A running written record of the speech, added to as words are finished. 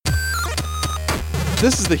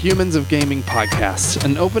This is the Humans of Gaming podcast,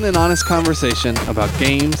 an open and honest conversation about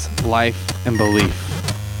games, life, and belief.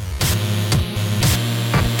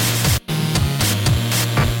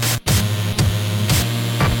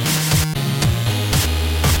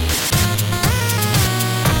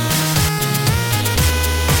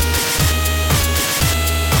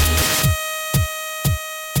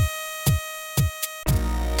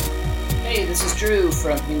 Hey, this is Drew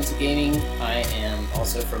from Humans of Gaming. I am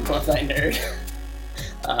also from Love Thy Nerd.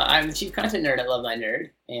 I'm the chief content nerd at Love Thy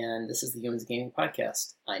Nerd, and this is the Humans of Gaming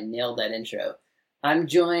podcast. I nailed that intro. I'm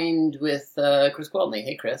joined with Chris Gwaldney.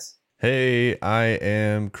 Hey, Chris. Hey, I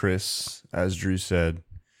am Chris, as Drew said.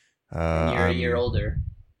 You're a year older.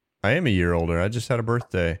 I am a year older. I just had a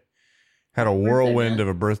birthday. Had a whirlwind of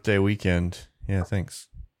a birthday weekend. Yeah, thanks.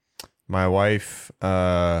 My wife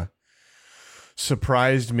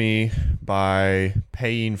surprised me by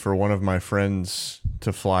paying for one of my friends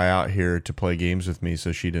to fly out here to play games with me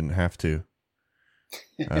so she didn't have to.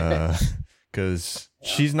 Because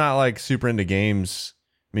she's not like super into games.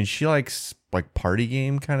 I mean, she likes like party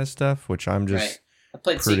game kind of stuff, which I'm just right. I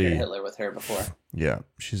played Secret Hitler with her before. Yeah,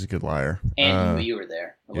 she's a good liar. And you were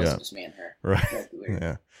there. It wasn't just me and her. Right.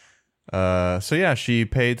 Yeah. So yeah, she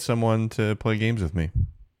paid someone to play games with me.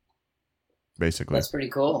 Basically. That's pretty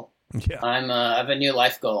cool. Yeah. I have a new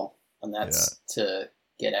life goal, and that's to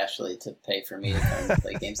get Ashley to pay for me to come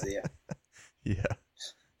play games with you. Yeah.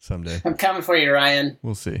 Someday. I'm coming for you, Ryan.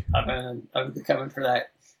 We'll see. I'm coming for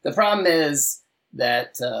that. The problem is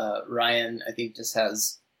that Ryan, I think, just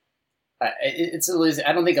has. It's a losing.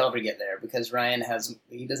 I don't think I'll ever get there because Ryan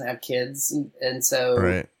doesn't have kids, and so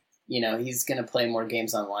right. He's gonna play more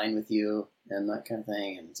games online with you and that kind of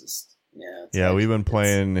thing, and just we've been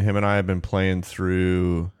playing. Him and I have been playing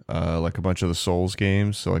through like a bunch of the Souls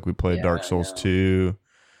games. So like we played Dark Souls 2.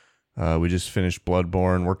 We just finished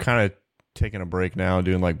Bloodborne. We're kind of taking a break now,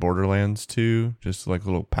 doing like Borderlands 2, just like a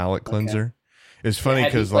little palate cleanser. Okay. It's funny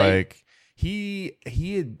because like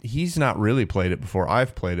he's not really played it before.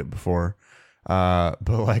 I've played it before, but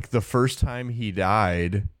like the first time he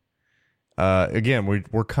died. Again,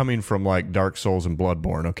 we're coming from like Dark Souls and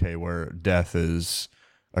Bloodborne, okay, where death is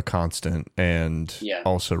a constant and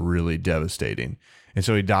also really devastating. And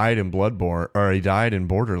so he died in Bloodborne, or he died in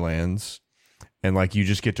Borderlands, and like you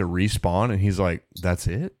just get to respawn, and he's like, "That's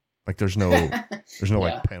it? Like there's no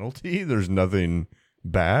like penalty. There's nothing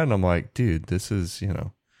bad." And I'm like, "Dude, this is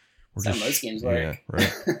That's how most games work. Yeah,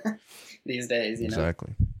 right. These days,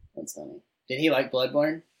 exactly. That's funny. Did he like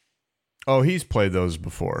Bloodborne? Oh, he's played those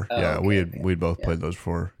before. Oh, yeah, okay, we'd both played those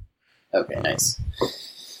before. Okay, nice.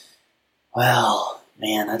 Well,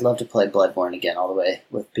 man, I'd love to play Bloodborne again all the way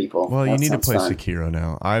with people. Well, you need to play fun. Sekiro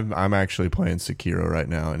now. I'm actually playing Sekiro right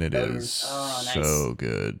now, and it is so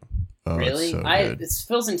good. Oh, really? It's so good. It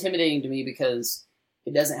feels intimidating to me because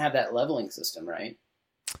it doesn't have that leveling system, right?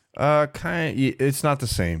 It's not the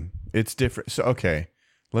same. It's different. So, okay,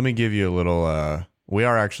 let me give you a little. We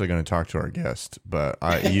are actually going to talk to our guest, but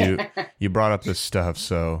you brought up this stuff,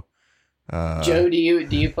 so. Joe, do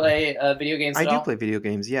you play video games? I do play video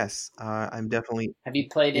games. Yes, I'm definitely. Have you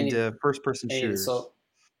played into first-person shooters?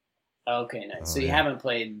 Okay, nice. So you haven't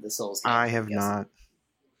played the Souls games? I have not.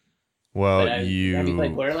 Well, have you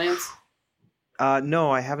played Borderlands? No,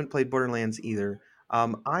 I haven't played Borderlands either.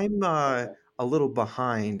 I'm a little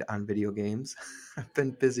behind on video games. I've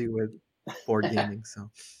been busy with board gaming, so.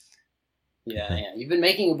 Yeah. You've been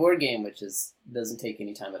making a board game, which doesn't take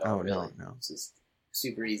any time at all. Oh, really. No. It's just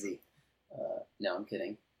super easy. No, I'm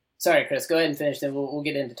kidding. Sorry, Chris. Go ahead and finish. Then we'll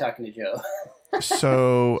get into talking to Joe.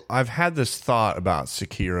 So I've had this thought about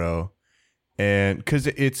Sekiro, and because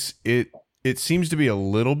it seems to be a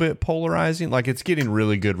little bit polarizing. Like it's getting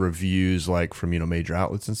really good reviews, like from major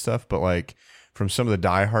outlets and stuff. But like from some of the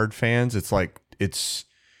diehard fans, it's like it's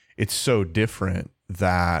so different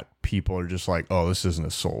that people are just like, oh, this isn't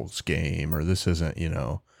a Souls game, or this isn't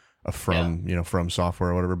a From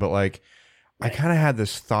Software or whatever. But like. I kind of had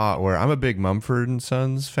this thought where I'm a big Mumford &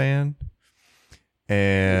 Sons fan.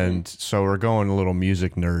 And so we're going a little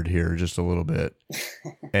music nerd here just a little bit.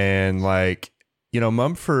 And like,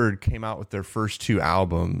 Mumford came out with their first 2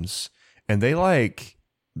 albums and they like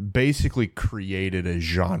basically created a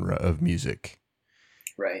genre of music.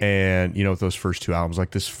 Right. And, with those first 2 albums,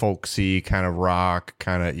 like this folksy kind of rock,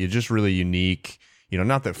 you're just really unique.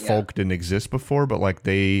 Not that folk didn't exist before, but like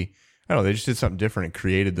they just did something different and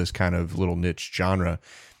created this kind of little niche genre.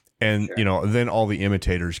 And, then all the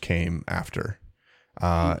imitators came after.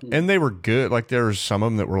 And they were good. Like there was some of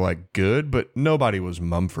them that were like good, but nobody was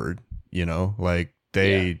Mumford, like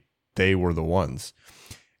they were the ones.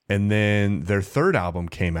 And then their third album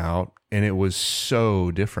came out and it was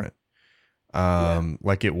so different.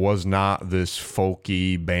 Like it was not this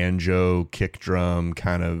folky banjo kick drum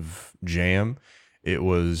kind of jam. It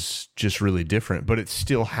was just really different, but it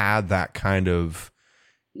still had that kind of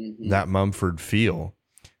that Mumford feel.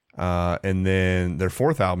 And then their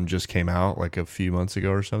fourth album just came out like a few months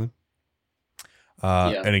ago or something.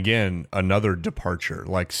 And again, another departure.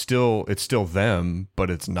 Like it's still them, but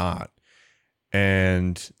it's not.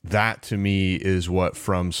 And that to me is what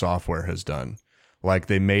From Software has done. Like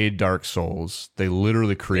they made Dark Souls. They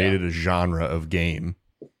literally created a genre of game.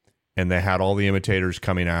 And they had all the imitators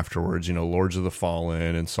coming afterwards, you know, Lords of the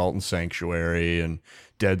Fallen and Salt and Sanctuary and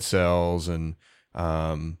Dead Cells and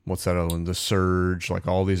what's that other one? The Surge, like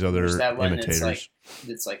all these other imitators.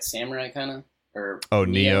 It's like samurai kind of, or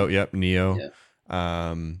Neo. Yep, Neo.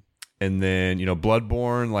 Yeah. And then, you know,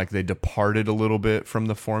 Bloodborne, like they departed a little bit from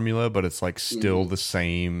the formula, but it's like still the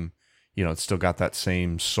same, you know, it's still got that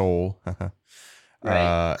same soul.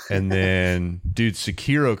 Right. And then, dude,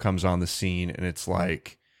 Sekiro comes on the scene and it's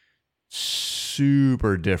like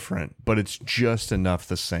super different, but it's just enough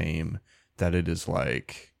the same that it is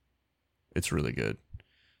like, it's really good.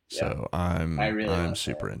 So I'm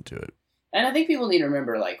super into it. And I think people need to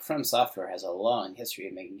remember, like, From Software has a long history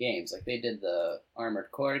of making games. Like, they did the Armored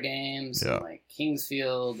Core games and, like,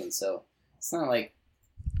 Kingsfield. And so it's not like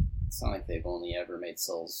they've only ever made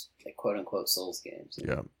Souls, like, quote-unquote Souls games.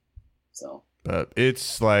 Yeah. So. But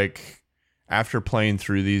it's like, after playing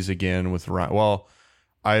through these again with Ryan, well,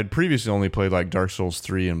 I had previously only played, like, Dark Souls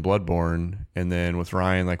 3 and Bloodborne. And then with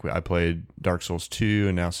Ryan, like, I played Dark Souls 2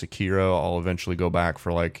 and now Sekiro. I'll eventually go back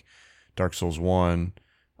for, like, Dark Souls 1.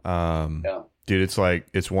 Dude, it's like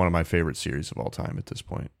it's one of my favorite series of all time at this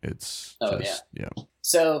point. It's yeah.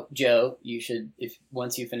 So Joe, you should, if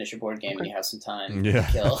once you finish a board game and you have some time to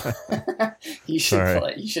kill, you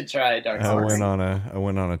should try Dark Souls. I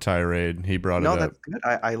went on a tirade. He brought it up. No, that's good.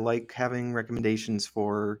 I like having recommendations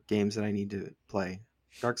for games that I need to play.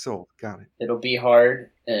 Dark Souls, got it. It'll be hard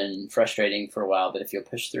and frustrating for a while, but if you'll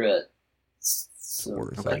push through it, it's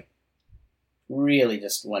worth it. Really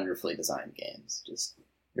just wonderfully designed games. Just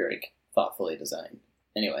very thoughtfully designed.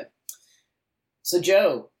 Anyway, so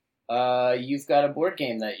Joe, you've got a board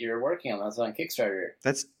game that you're working on. That's on Kickstarter.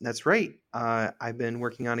 That's right. I've been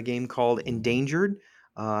working on a game called Endangered,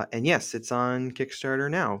 and yes, it's on Kickstarter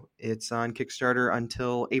now. It's on Kickstarter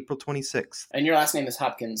until April 26th. And your last name is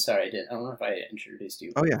Hopkins. Sorry, I don't know if I introduced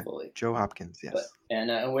you. Oh yeah, fully. Joe Hopkins. Yes. And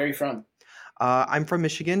where are you from? I'm from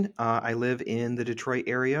Michigan. I live in the Detroit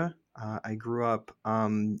area. I grew up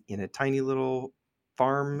in a tiny little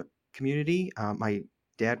farm community. My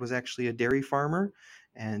dad was actually a dairy farmer,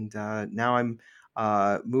 and now I'm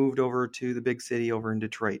moved over to the big city over in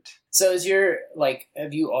Detroit. So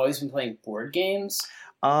have you always been playing board games?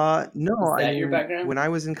 No. Is that your background? When I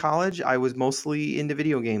was in college, I was mostly into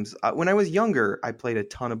video games. When I was younger, I played a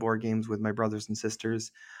ton of board games with my brothers and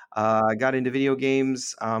sisters. I got into video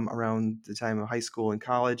games around the time of high school and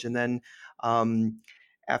college, and then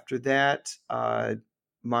after that,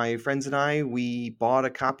 my friends and I, we bought a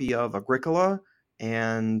copy of Agricola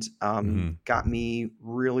and got me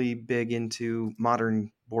really big into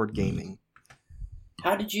modern board gaming.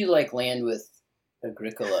 How did you land with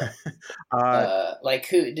Agricola?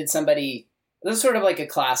 Who did somebody? This is sort of like a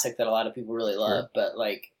classic that a lot of people really love, but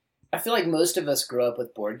I feel like most of us grew up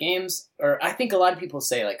with board games, or I think a lot of people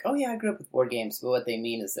say oh yeah, I grew up with board games, but what they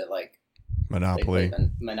mean is that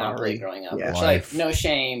Monopoly growing up, yeah. Which no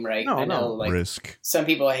shame, right? No, I know, Risk. Some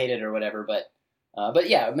people hate it or whatever, but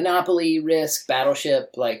yeah, Monopoly, Risk,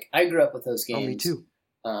 Battleship. I grew up with those games. Oh, me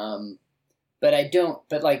too. But I don't.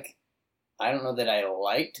 But I don't know that I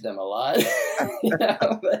liked them a lot.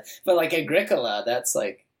 But Agricola, that's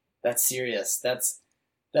serious. That's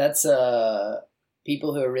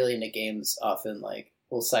people who are really into games often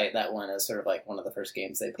will cite that one as sort of one of the first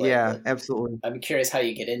games they played. Yeah, absolutely. I'm curious how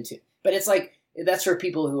you get into, but it's that's for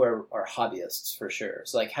people who are hobbyists for sure.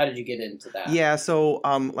 So how did you get into that? Yeah, so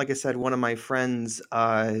like I said, one of my friends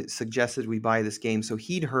suggested we buy this game, so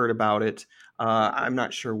he'd heard about it. I'm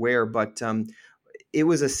not sure where, but it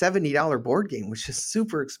was a $70 board game, which is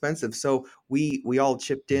super expensive. So we all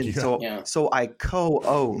chipped in. Yeah. So I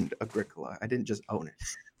co-owned Agricola. I didn't just own it.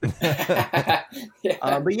 Yeah.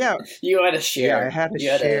 But yeah, you had a share. Yeah, I had a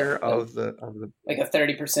share of the a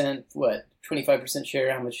 30%, 25%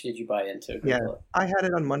 share. How much did you buy into Agricola? Yeah, I had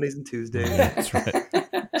it on Mondays and Tuesdays. That's right.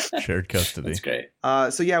 Shared custody. That's great.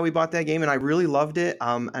 So yeah, we bought that game and I really loved it.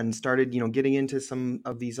 And started getting into some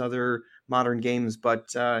of these other modern games,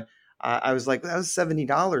 but I was like, that was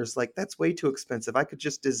 $70. That's way too expensive. I could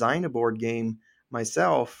just design a board game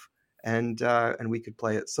myself, and we could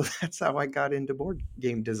play it. So that's how I got into board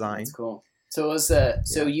game design. That's cool.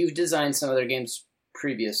 So you've designed some other games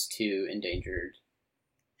previous to Endangered.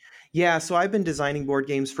 Yeah, so I've been designing board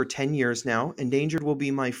games for 10 years now. Endangered will be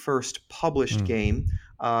my first published game,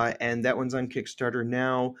 and that one's on Kickstarter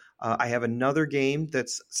now. I have another game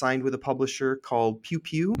that's signed with a publisher called Pew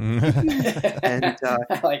Pew, and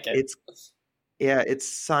I like it. it's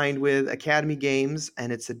signed with Academy Games,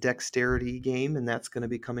 and it's a dexterity game, and that's going to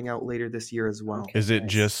be coming out later this year as well. Okay. Is it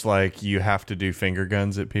Nice. just like you have to do finger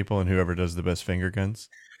guns at people, and whoever does the best finger guns?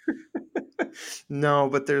 No,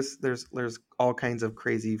 but there's all kinds of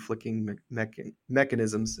crazy flicking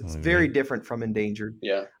mechanisms. It's very different from Endangered.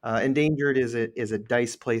 Yeah. Endangered is a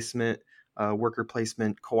dice placement, worker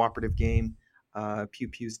placement, cooperative game. Pew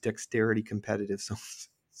Pew's dexterity competitive, so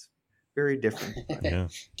it's very different. Yeah.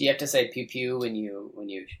 Do you have to say pew pew when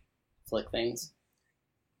you flick things?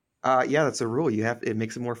 Yeah, that's a rule. It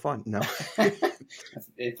makes it more fun. No. I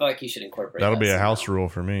feel like you should incorporate. That'll that be a somehow. house rule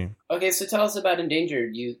for me. Okay, so tell us about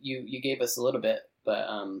Endangered. You gave us a little bit, but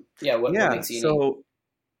what makes it unique? So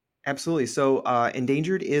absolutely. So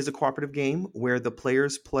Endangered is a cooperative game where the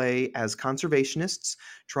players play as conservationists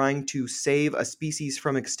trying to save a species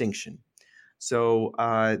from extinction. So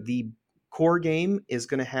the core game is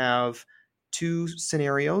going to have two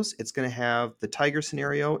scenarios. It's going to have the tiger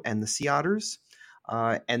scenario and the sea otters.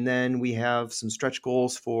 And then we have some stretch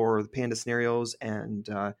goals for the panda scenarios and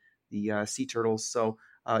the sea turtles. So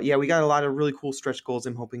we got a lot of really cool stretch goals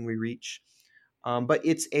I'm hoping we reach. But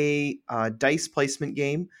it's a dice placement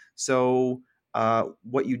game. So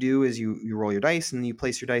what you do is you roll your dice and you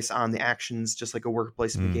place your dice on the actions just like a worker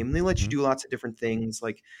placement game. And they let you do lots of different things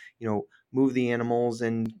like, move the animals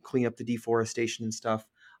and clean up the deforestation and stuff.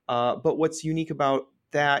 But what's unique about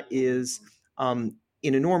that is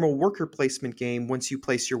in a normal worker placement game, once you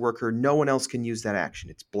place your worker, no one else can use that action.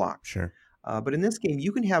 It's blocked. Sure. But in this game,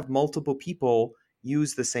 you can have multiple people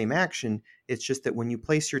use the same action. It's just that when you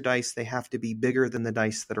place your dice, they have to be bigger than the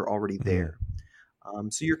dice that are already there.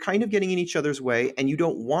 So you're kind of getting in each other's way, and you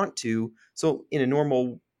don't want to. So in a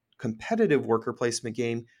normal competitive worker placement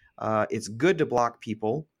game, it's good to block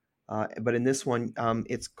people. But in this one,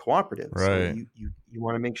 it's cooperative. Right. So you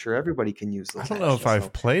want to make sure everybody can use those I don't know if actions.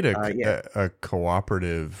 I've played a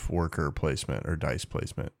cooperative worker placement or dice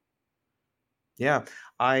placement. Yeah,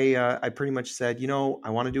 I pretty much said, I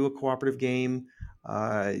want to do a cooperative game.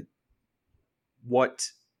 What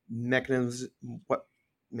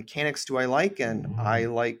mechanics do I like? And I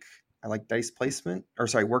like dice placement,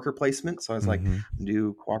 worker placement. So I was like,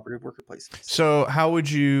 do cooperative worker placement. So how would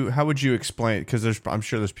you explain? Because I'm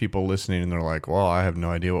sure there's people listening and they're like, well, I have no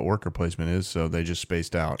idea what worker placement is, so they just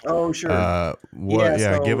spaced out. Oh, sure.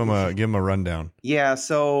 Give them a rundown. Yeah.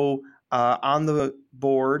 So on the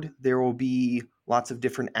board there will be lots of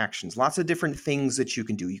different actions, lots of different things that you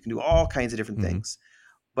can do. You can do all kinds of different things,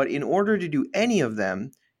 but in order to do any of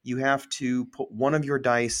them, you have to put one of your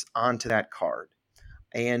dice onto that card.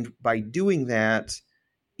 And by doing that,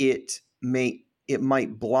 it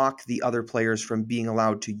might block the other players from being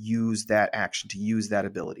allowed to use that action, to use that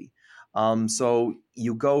ability. So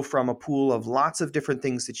you go from a pool of lots of different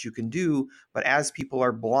things that you can do, but as people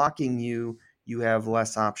are blocking you, you have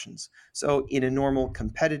less options. So in a normal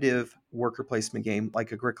competitive worker placement game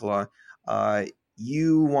like Agricola,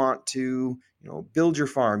 you want to build your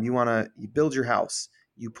farm, you build your house.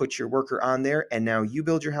 You put your worker on there, and now you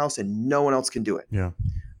build your house, and no one else can do it. Yeah,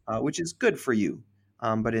 which is good for you.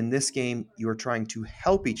 But in this game, you are trying to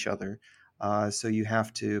help each other, so you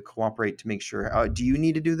have to cooperate to make sure. Do you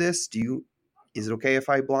need to do this? Is it okay if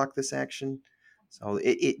I block this action? So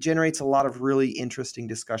it generates a lot of really interesting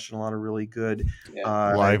discussion, a lot of really good,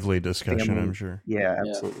 lively discussion. family. I'm sure. Yeah,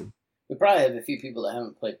 absolutely. Yeah. We probably have a few people that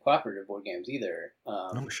haven't played cooperative board games either.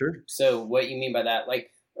 Sure. So what you mean by that,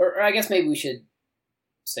 or I guess maybe we should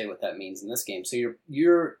say what that means in this game. So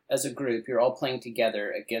you're as a group, you're all playing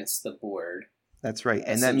together against the board. That's right,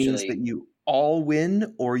 and that means that you all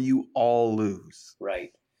win or you all lose.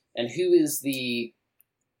 Right. And who is the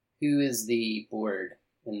board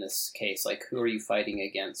in this case? Like, who are you fighting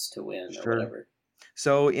against to win or whatever?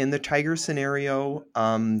 So in the tiger scenario,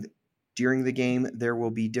 during the game, there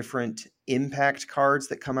will be different impact cards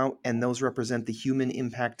that come out, and those represent the human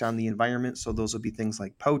impact on the environment. So those will be things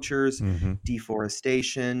like poachers,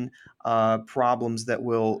 deforestation, problems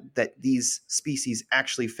that these species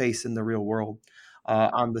actually face in the real world.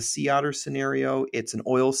 On the sea otter scenario, it's an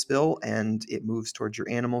oil spill, and it moves towards your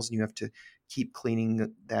animals, and you have to keep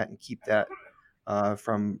cleaning that and keep that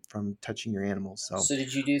from touching your animals. So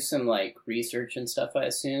did you do some research and stuff, I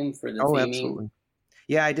assume, for the theming? Absolutely.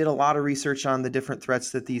 Yeah, I did a lot of research on the different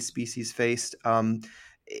threats that these species faced.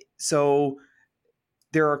 So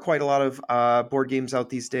there are quite a lot of board games out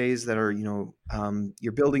these days that are,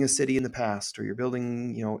 you're building a city in the past, or you're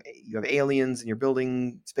building, you have aliens and you're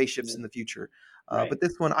building spaceships in the future. Right. But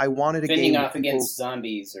this one, I wanted a Fending game off against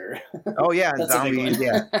zombies or oh yeah, and That's a big zombies,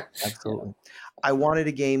 one. yeah, absolutely. I wanted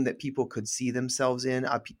a game that people could see themselves in,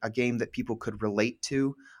 a game that people could relate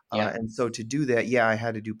to, Yeah. and so to do that, I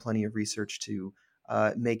had to do plenty of research to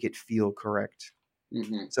make it feel correct.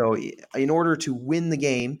 Mhm. So in order to win the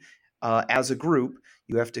game as a group,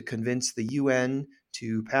 you have to convince the UN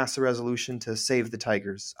to pass a resolution to save the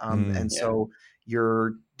tigers. And so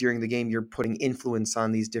during the game, you're putting influence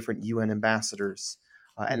on these different UN ambassadors.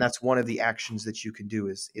 And that's one of the actions that you can do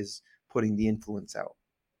is putting the influence out.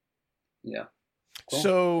 Yeah. Cool.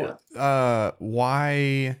 So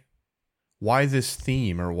why this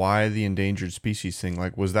theme, or why the endangered species thing?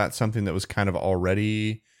 Like, was that something that was kind of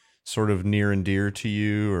already sort of near and dear to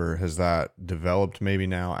you, or has that developed maybe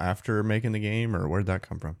now after making the game, or where'd that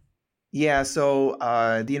come from? Yeah, so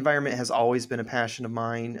the environment has always been a passion of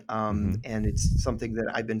mine, and it's something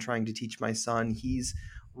that I've been trying to teach my son. He's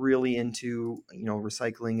really into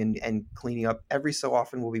recycling and cleaning up. Every so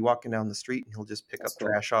often, we'll be walking down the street, and he'll just pick That's up cool.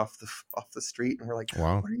 trash off the street, and we're like,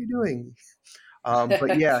 Wow. "What are you doing?"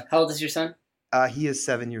 But yeah, How old is your son? he is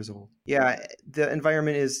 7 years old. Yeah, the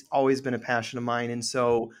environment has always been a passion of mine, and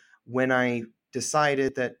so when I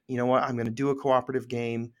decided that I'm going to do a cooperative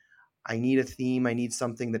game, I need a theme. I need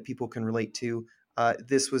something that people can relate to.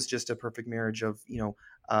 This was just a perfect marriage of,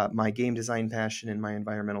 my game design passion and my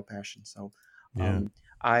environmental passion. So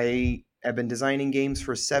I have been designing games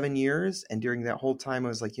for 7 years. And during that whole time, I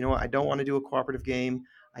was like, I don't want to do a cooperative game.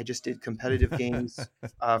 I just did competitive games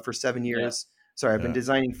for 7 years. Yeah. Sorry, I've been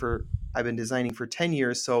designing for 10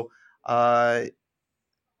 years. So I've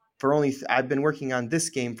been working on this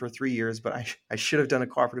game for 3 years, but I should have done a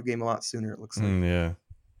cooperative game a lot sooner, it looks like. Yeah.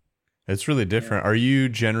 It's really different. Are you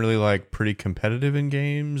generally like pretty competitive in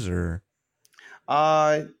games, or?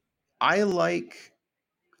 I like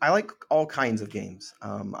all kinds of games.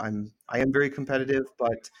 I am very competitive,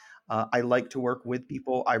 but I like to work with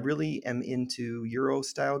people. I really am into Euro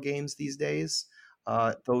style games these days.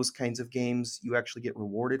 Those kinds of games, you actually get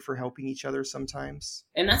rewarded for helping each other sometimes.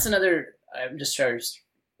 And that's another. I'm just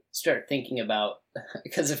start thinking about,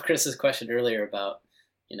 because of Chris's question earlier about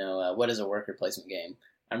what is a worker placement game.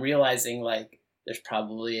 I'm realizing like there's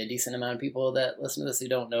probably a decent amount of people that listen to this who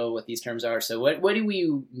don't know what these terms are. So what do we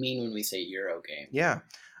mean when we say Euro game? Yeah.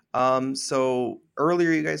 So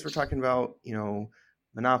earlier you guys were talking about,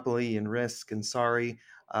 Monopoly and Risk and Sorry.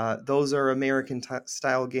 Those are American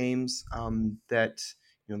style games that,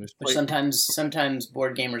 there's Which sometimes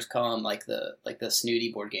board gamers call them like the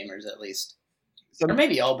snooty board gamers, at least. Or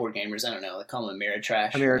maybe all board gamers, I don't know. They call them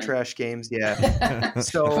Ameritrash. Ameritrash games, yeah.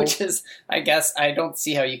 So, which is, I guess, I don't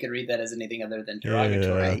see how you could read that as anything other than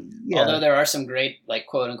derogatory. Yeah. Although there are some great, like,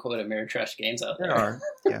 quote unquote Ameritrash games out there. There are,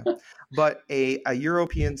 yeah. But a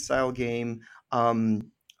European style game,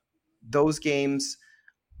 those games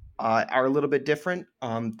are a little bit different.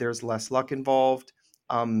 There's less luck involved.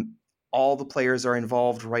 All the players are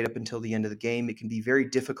involved right up until the end of the game. It can be very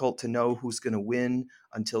difficult to know who's going to win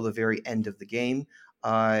until the very end of the game.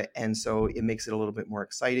 And so it makes it a little bit more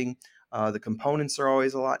exciting. The components are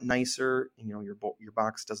always a lot nicer. Your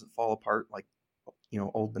box doesn't fall apart like,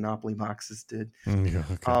 old Monopoly boxes did. Yeah.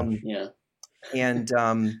 And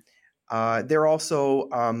they're also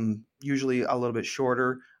usually a little bit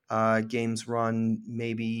shorter. Games run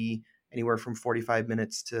maybe anywhere from 45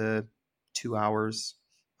 minutes to 2 hours.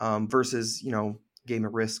 Versus, game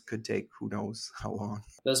of Risk could take who knows how long.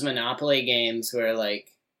 Those Monopoly games where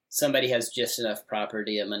like somebody has just enough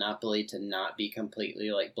property of Monopoly to not be completely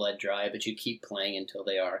like blood dry, but you keep playing until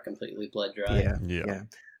they are completely blood dry. Yeah.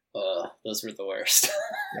 Those were the worst.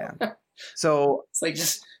 Yeah. So it's like,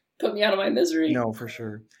 just put me out of my misery. No, for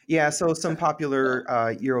sure. Yeah. So some popular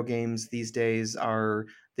Euro games these days are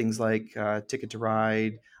things like Ticket to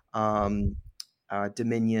Ride,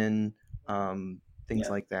 Dominion, things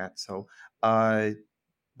like that. So,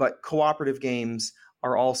 but cooperative games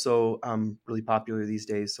are also really popular these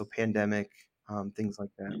days. So Pandemic, things like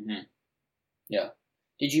that. Mm-hmm. Yeah.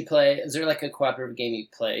 Did you play, is there like a cooperative game you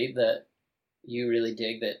played that you really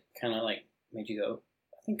dig that kind of like made you go,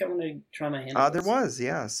 I think I'm going to try my hand at this? There was,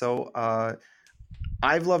 yeah. So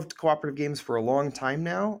I've loved cooperative games for a long time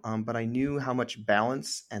now, but I knew how much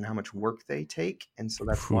balance and how much work they take. And so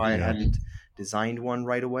that's why I hadn't designed one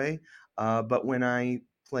right away. But when I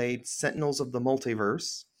played Sentinels of the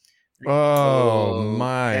Multiverse,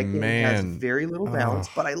 my that game has man, very little balance,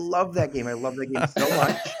 but I love that game. I love that game so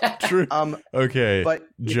much. True. Okay, but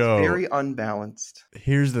it's Joe, very unbalanced.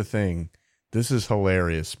 Here's the thing: this is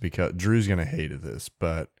hilarious because Drew's gonna hate this,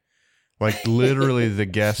 but like literally the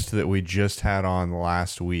guest that we just had on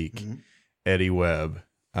last week, Eddie Webb,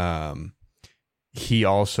 he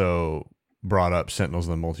also brought up Sentinels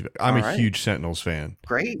in the Multiverse. I'm a huge Sentinels fan.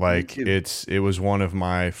 Great. Like it was one of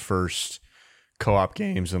my first co-op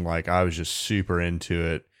games, and like I was just super into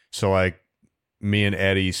it. So like me and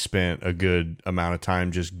Eddie spent a good amount of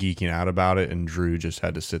time just geeking out about it, and Drew just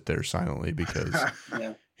had to sit there silently because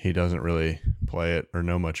he doesn't really play it or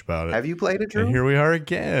know much about it. Have you played it, Drew? And here we are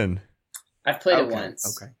again. I've played it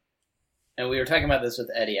once. Okay. And we were talking about this with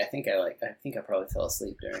Eddie. I think I probably fell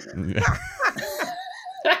asleep during it.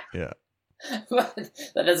 Yeah. But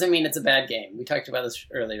that doesn't mean it's a bad game. We talked about this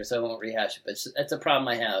earlier, so I won't rehash it. But it's a problem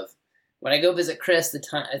I have. When I go visit Chris,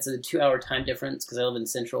 it's a 2-hour time difference because I live in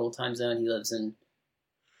Central Time Zone. He lives in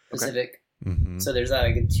Pacific. Mm-hmm. So there's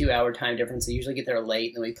like a 2-hour time difference. I usually get there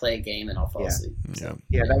late, and then we play a game, and I'll fall asleep. Yeah.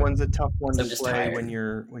 Yeah, that one's a tough one So to play tired. when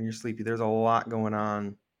you're sleepy. There's a lot going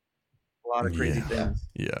on. A lot of crazy things.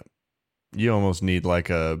 Yeah. You almost need like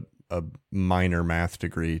a minor math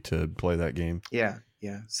degree to play that game. Yeah.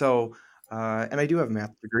 So, and I do have a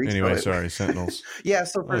math degree. Anyway, so sorry, Sentinels. Yeah.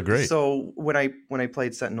 So great. So when I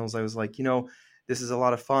played Sentinels, I was like, this is a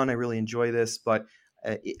lot of fun. I really enjoy this, but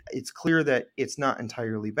it's clear that it's not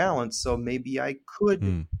entirely balanced. So maybe I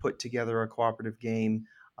could put together a cooperative game.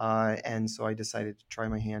 And so I decided to try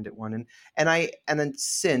my hand at one. And then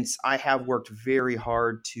since I have worked very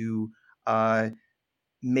hard to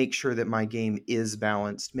make sure that my game is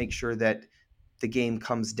balanced, make sure that the game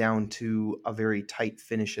comes down to a very tight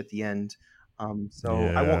finish at the end. I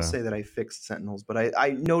won't say that I fixed Sentinels, but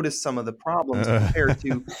I noticed some of the problems compared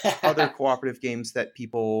to other cooperative games that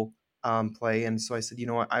people play. And so I said,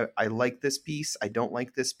 I like this piece, I don't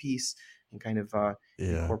like this piece, and kind of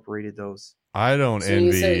incorporated those. I don't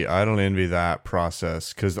envy that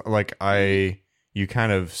process because like you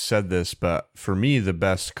kind of said this, but for me, the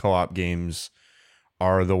best co-op games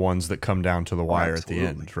are the ones that come down to the wire at the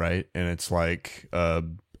end, right? And it's like,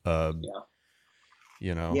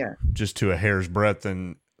 just to a hair's breadth.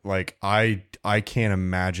 And like, I can't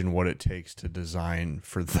imagine what it takes to design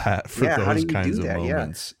for that, for those kinds of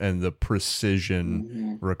moments and the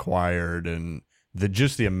precision required and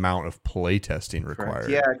the amount of play testing required.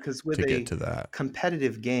 Yeah, because with to get to that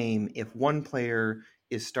competitive game, if one player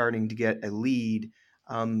is starting to get a lead,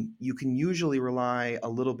 you can usually rely a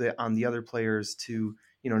little bit on the other players to,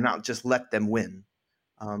 not just let them win.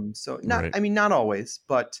 Not always,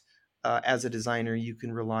 but as a designer, you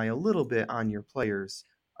can rely a little bit on your players.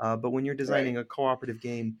 But when you're designing a cooperative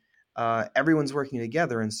game, everyone's working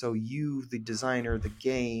together. And so you, the designer, the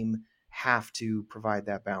game, have to provide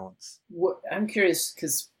that balance. I'm curious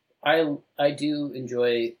because I do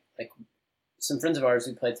enjoy, like, some friends of ours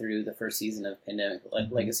who played through the first season of Pandemic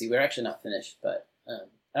Legacy. We're actually not finished, but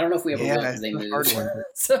I don't know if we ever will because they moved.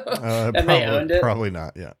 And they owned it. Probably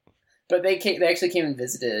not, yeah. But they actually came and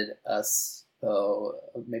visited us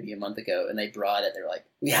maybe a month ago, and they brought it. They were like,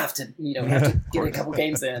 we have to get a couple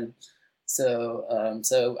games in.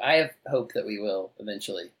 So I have hope that we will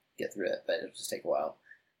eventually get through it, but it'll just take a while.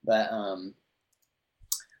 But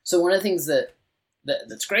so one of the things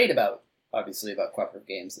that's great about cooperative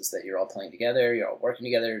games is that you're all playing together, you're all working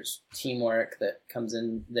together. There's teamwork that comes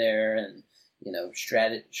in there, and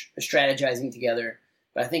strategizing together.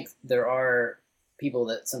 But I think there are people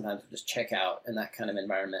that sometimes just check out in that kind of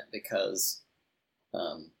environment because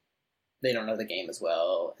they don't know the game as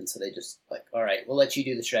well, and so they just like, all right, we'll let you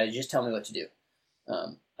do the strategy. Just tell me what to do.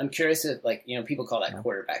 I'm curious if people call that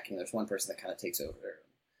quarterbacking. There's one person that kind of takes over.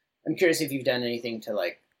 I'm curious if you've done anything to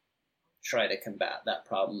like try to combat that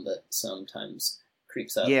problem that sometimes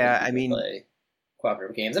creeps up. Yeah, play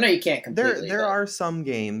cooperative games. I know you can't completely. There are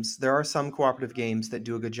some cooperative games that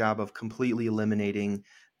do a good job of completely eliminating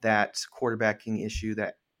that quarterbacking issue,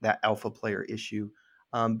 that alpha player issue.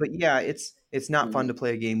 But yeah, it's not fun to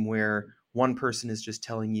play a game where one person is just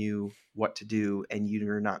telling you what to do and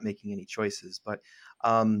you're not making any choices. But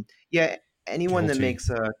anyone that makes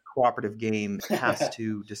a cooperative game has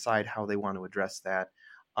to decide how they want to address that.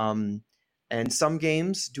 And some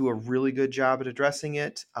games do a really good job at addressing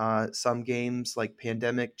it. Some games like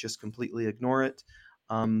Pandemic just completely ignore it.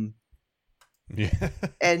 And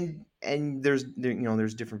there's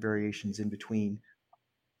different variations in between.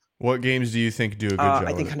 What games do you think do a good job?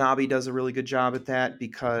 I think Hanabi does a really good job at that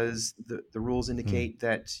because the rules indicate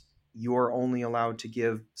that you're only allowed to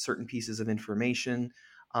give certain pieces of information.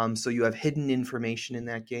 So you have hidden information in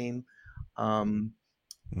that game.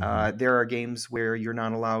 There are games where you're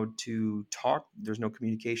not allowed to talk. There's no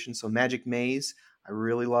communication. So Magic Maze, I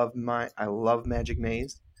love Magic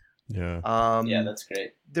Maze. Yeah. Yeah, that's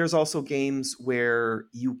great. There's also games where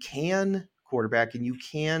you can quarterback and you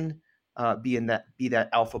can be that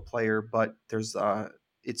alpha player, but there's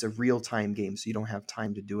it's a real time game, so you don't have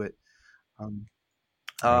time to do it.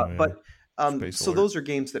 But so Alert. those are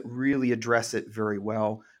games that really address it very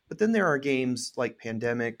well. But then there are games like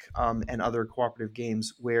Pandemic and other cooperative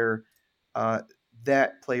games where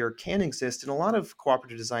that player can exist. And a lot of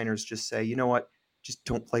cooperative designers just say, you know what, just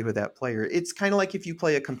don't play with that player. It's kind of like if you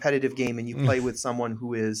play a competitive game and you play with someone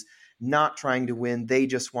who is not trying to win, they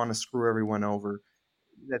just want to screw everyone over.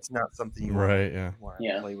 That's not something you want to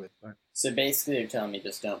play with. But. So basically, you're telling me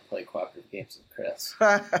just don't play cooperative games with Chris.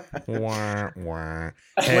 Wah, wah.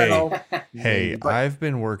 Hey, but, I've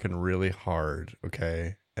been working really hard,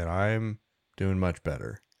 okay? And I'm doing much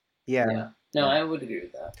better. Yeah. No, I would agree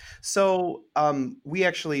with that. So we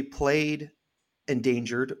actually played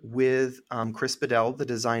Endangered with Chris Bedell, the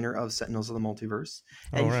designer of Sentinels of the Multiverse.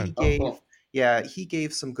 And he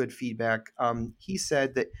gave some good feedback. He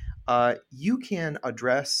said that you can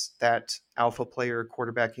address that alpha player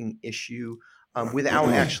quarterbacking issue without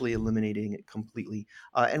actually eliminating it completely.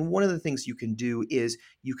 And one of the things you can do is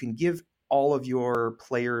you can give all of your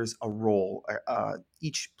players a role.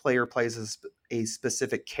 Each player plays a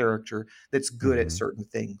specific character that's good at certain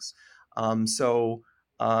things. So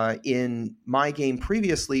in my game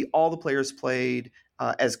previously, all the players played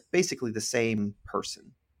as basically the same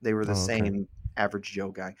person. They were the same average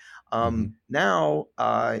Joe guy. Now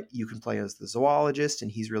you can play as the zoologist, and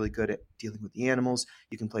he's really good at dealing with the animals.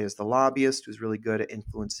 You can play as the lobbyist, who's really good at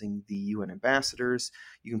influencing the UN ambassadors.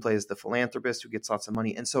 You can play as the philanthropist, who gets lots of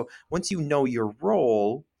money. And so once you know your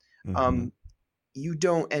role, you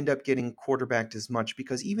don't end up getting quarterbacked as much,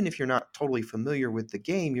 because even if you're not totally familiar with the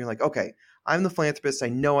game, you're like, okay, I'm the philanthropist. I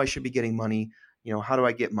know I should be getting money. How do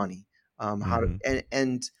I get money?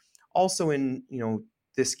 And also in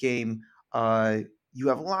this game, you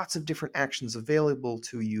have lots of different actions available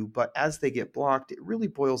to you, but as they get blocked, it really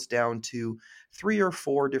boils down to 3 or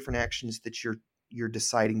 4 different actions that you're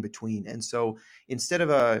deciding between. And so instead of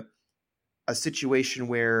a situation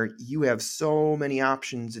where you have so many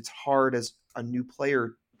options, it's hard as a new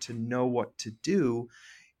player to know what to do.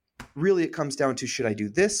 Really, it comes down to, should I do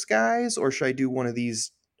this, guys, or should I do one of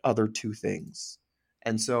these other 2 things?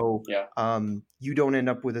 And so you don't end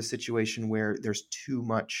up with a situation where there's too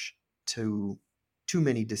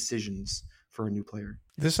many decisions for a new player.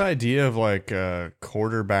 This idea of like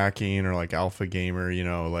quarterbacking or like alpha gamer,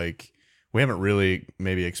 like we haven't really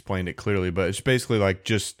maybe explained it clearly, but it's basically like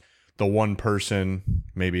just the one person,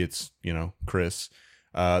 maybe it's, Chris,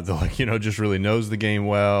 just really knows the game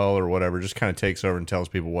well or whatever, just kind of takes over and tells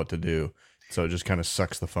people what to do. So it just kind of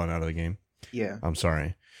sucks the fun out of the game. Yeah. I'm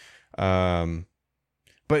sorry.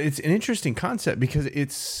 But it's an interesting concept because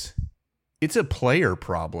it's a player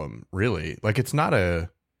problem, really. Like it's not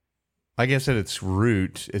I guess at its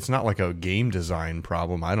root, it's not like a game design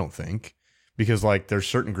problem, I don't think. Because like there's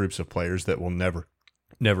certain groups of players that will never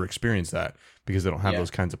experience that because they don't have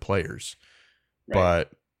those kinds of players. Right.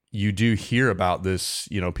 But you do hear about this,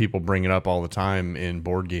 people bring it up all the time in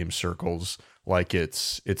board game circles like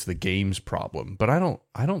it's the game's problem. But I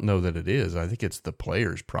don't know that it is. I think it's the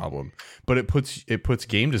player's problem. But it puts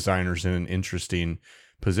game designers in an interesting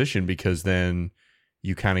position, because then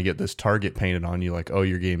you kind of get this target painted on you like, oh,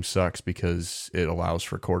 your game sucks because it allows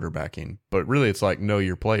for quarterbacking. But really it's like, no,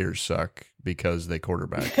 your players suck because they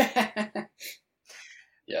quarterback.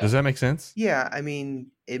 Does that make sense? Yeah, I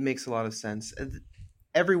mean, it makes a lot of sense.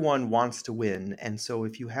 Everyone wants to win, and so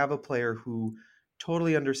if you have a player who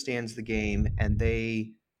totally understands the game and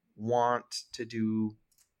they want to do,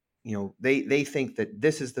 they think that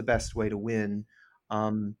this is the best way to win.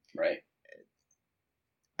 Right.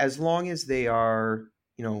 As long as they are,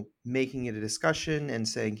 making it a discussion and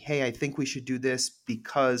saying, hey, I think we should do this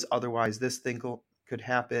because otherwise this thing could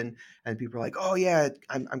happen. And people are like, oh yeah,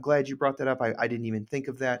 I'm glad you brought that up. I didn't even think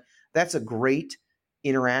of that. That's a great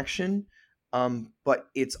interaction. But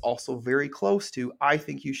it's also very close to, I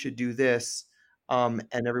think you should do this. And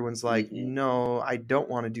everyone's like, no, I don't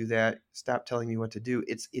want to do that. Stop telling me what to do.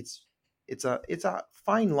 It's a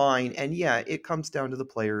fine line. And yeah, it comes down to the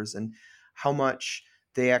players and how much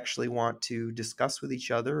they actually want to discuss with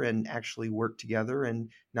each other and actually work together and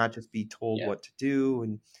not just be told what to do.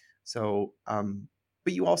 And so,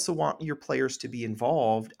 but you also want your players to be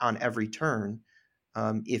involved on every turn.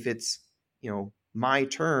 If it's, my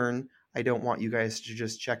turn, I don't want you guys to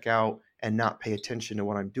just check out and not pay attention to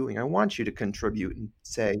what I'm doing. I want you to contribute and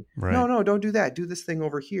say, no, don't do that. Do this thing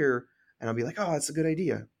over here. And I'll be like, oh, that's a good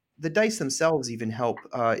idea. The dice themselves even help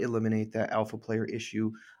eliminate that alpha player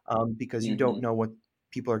issue because you don't know what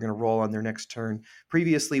people are going to roll on their next turn.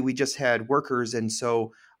 Previously, we just had workers, and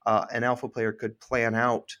so an alpha player could plan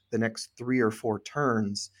out the next 3 or 4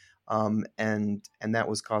 turns, and that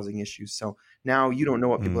was causing issues. So now you don't know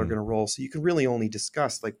what people are going to roll, so you can really only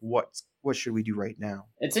discuss like what should we do right now.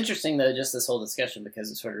 It's interesting though, just this whole discussion,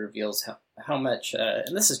 because it sort of reveals how much,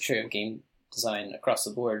 and this is true of game design across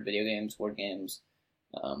the board: video games, board games,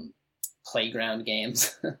 playground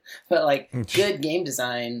games. But like good game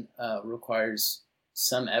design requires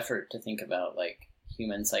some effort to think about like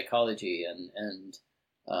human psychology and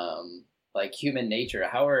like human nature.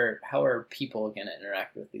 How are people going to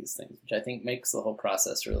interact with these things, which I think makes the whole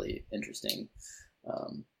process really interesting.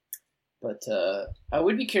 But I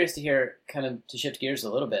would be curious to hear, kind of to shift gears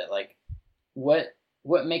a little bit, like what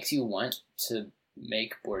makes you want to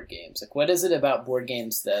make board games? Like, what is it about board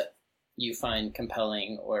games that you find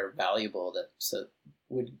compelling or valuable that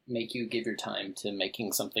would make you give your time to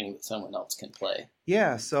making something that someone else can play?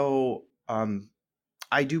 Yeah, so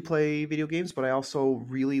I do play video games, but I also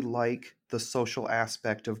really like the social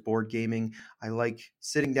aspect of board gaming. I like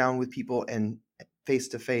sitting down with people and face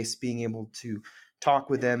to face being able to talk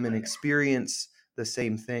with them and experience the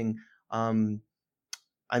same thing.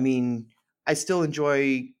 I mean, I still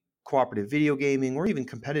enjoy cooperative video gaming or even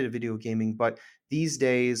competitive video gaming, but these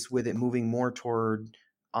days with it moving more toward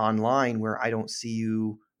online where I don't see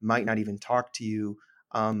you, might not even talk to you,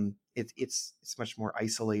 it's much more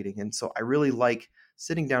isolating. And so I really like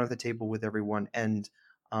sitting down at the table with everyone. And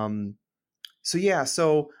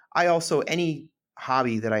so I also, any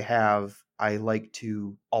hobby that I have, I like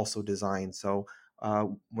to also design. So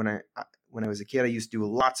when I was a kid, I used to do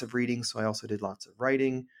lots of reading, so I also did lots of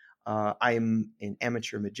writing. I am an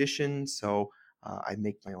amateur magician, so I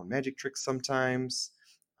make my own magic tricks sometimes.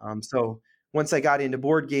 So once I got into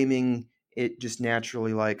board gaming, it just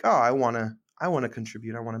naturally like, oh, I want to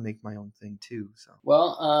contribute. I want to make my own thing too. So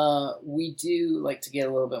well, we do like to get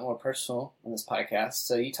a little bit more personal on this podcast.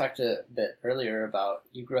 So you talked a bit earlier about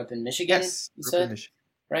you grew up in Michigan. Yes, you said, Michigan.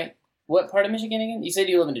 Right? What part of Michigan again? You said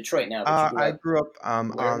you live in Detroit now. But I grew up on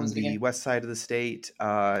the again? west side of the state,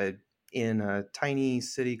 in a tiny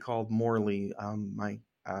city called Morley.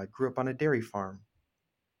 I grew up on a dairy farm.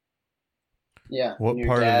 Yeah. What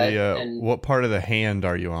part of the hand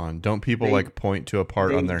are you on? Don't people like point to a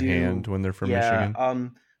part on their hand when they're from Michigan?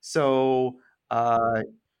 Because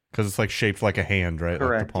it's like shaped like a hand, right?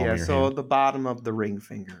 Correct. Like the palm of your so hand. the bottom of the ring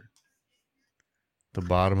finger. The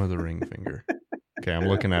bottom of the ring finger. Okay, I'm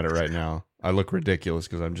looking at it right now. I look ridiculous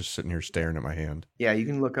because I'm just sitting here staring at my hand. Yeah, you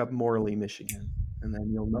can look up Morley, Michigan, and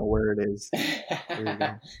then you'll know where it is. There you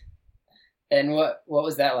go. And what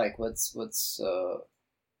was that like? What's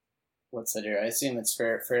that area? I assume it's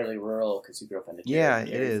fairly rural because you grew up in the dairy. Yeah, it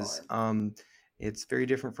is. It's very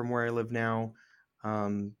different from where I live now.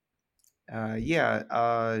 I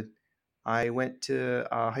went to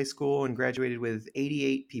high school and graduated with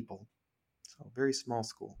 88 people. So very small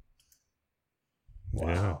school.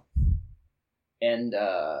 Wow. Yeah. And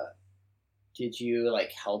did you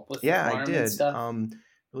like help with the farm I did. and stuff?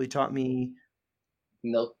 Really taught me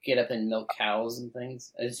get up and milk cows and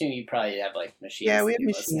things. I assume you probably have like machines. Yeah, we have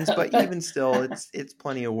machines, but even still, it's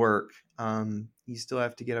plenty of work. You still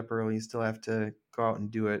have to get up early. You still have to go out and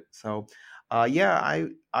do it. So, I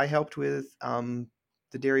helped with the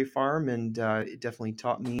dairy farm, and it definitely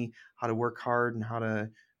taught me how to work hard and how to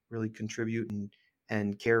really contribute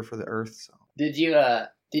and care for the earth. So, did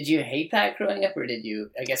you hate that growing up, or did you?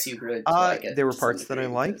 I guess you grew to like it. There were parts that I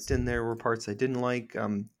liked, and there were parts I didn't like.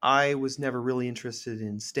 I was never really interested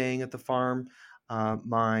in staying at the farm.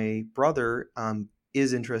 My brother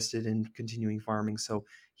is interested in continuing farming, so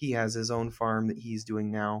he has his own farm that he's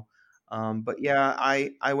doing now. But yeah,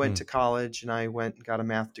 I went to college, and I went and got a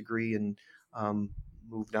math degree, and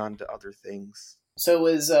moved on to other things. So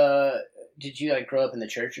did you like grow up in the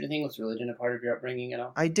church or anything? Was religion a part of your upbringing at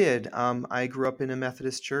all? I did. I grew up in a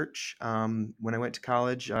Methodist church. When I went to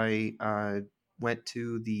college, I went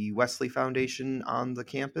to the Wesley Foundation on the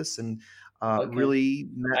campus, and really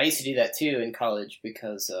met... I used to do that too in college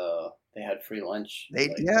because they had free lunch.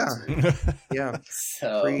 Yeah.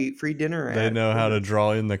 So free dinner. They know how to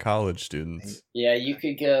draw in the college students. Yeah, you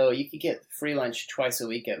could get free lunch twice a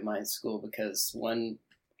week at my school because one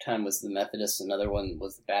time was the Methodist, another one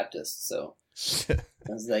was the Baptist. So I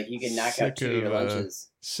was like, you could knock out 2 of your lunches.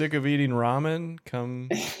 Sick of eating ramen? Come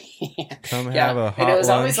have a hot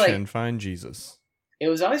lunch and find Jesus. It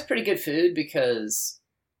was always pretty good food because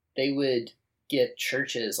they would get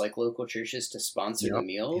churches, like local churches, to sponsor the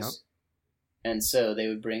meals. Yep. And so they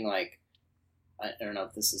would bring like, I don't know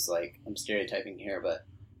if this is like, I'm stereotyping here, but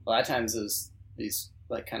a lot of times it was these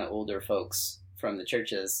like kind of older folks from the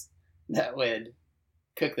churches that would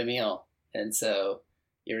cook the meal, and so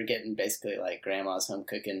you were getting basically like grandma's home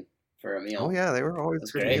cooking for a meal. Oh yeah, they were always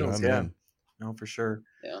That's good great. meals. Yeah, no, for sure.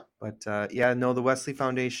 Yeah. But the Wesley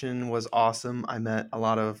Foundation was awesome. I met a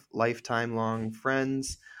lot of lifetime long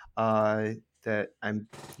friends that I'm,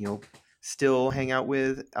 still hang out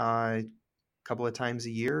with a couple of times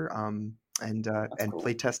a year. And cool.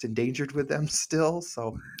 play test Endangered with them still.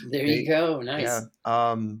 So there you go. Nice.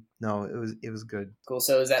 Yeah. No, it was good. Cool.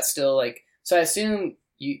 So is that still like? So I assume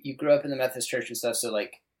you grew up in the Methodist Church and stuff. So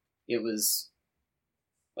like, it was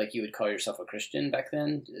like you would call yourself a Christian back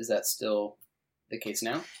then. Is that still the case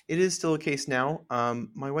now? It is still a case now.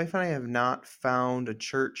 My wife and I have not found a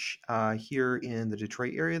church here in the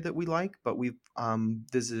Detroit area that we like, but we've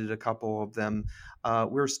visited a couple of them.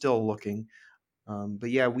 We're still looking. But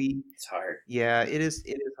yeah, it's hard. Yeah, it is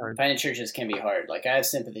hard. Finding churches can be hard. Like, I have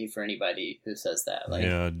sympathy for anybody who says that. Like,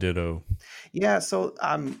 yeah, ditto. Yeah, so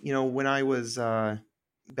when I was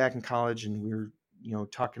back in college and we were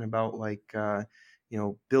talking about like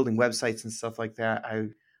building websites and stuff like that, I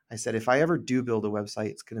said if I ever do build a website,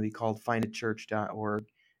 it's going to be called findachurch.org,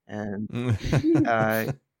 and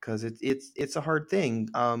because it's a hard thing,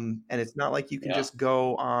 and it's not like you can just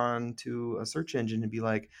go on to a search engine and be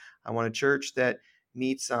like, I want a church that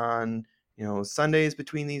meets on Sundays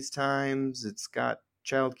between these times. It's got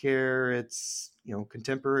childcare. It's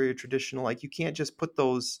contemporary or traditional. Like, you can't just put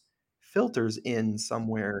those filters in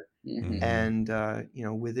somewhere and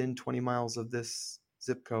within 20 miles of this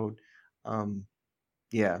zip code.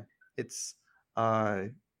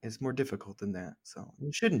 It's more difficult than that. So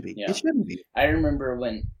it shouldn't be. It shouldn't be. I remember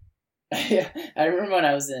when I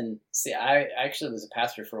was I actually was a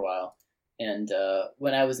pastor for a while. And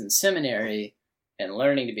when I was in seminary and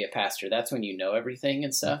learning to be a pastor, that's when you know everything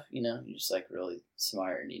and stuff. You're just like really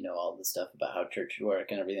smart and you know all the stuff about how church would work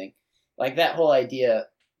and everything. Like, that whole idea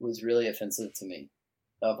was really offensive to me,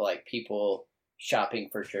 of like people shopping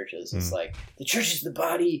for churches. It's like, the church is the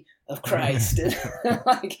body of Christ, and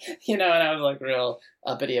like, and I was like real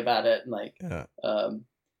uppity about it, and like,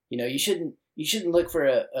 you shouldn't look for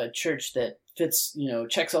a church that fits,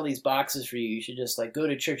 checks all these boxes for you. You should just like go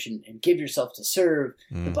to church and give yourself to serve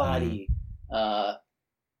the body.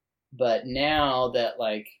 But now that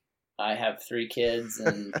like I have 3 kids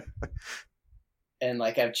and and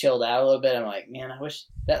like I've chilled out a little bit, I'm like, man, I wish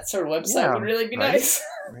that sort of website would really be nice.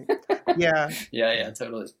 Right. Yeah,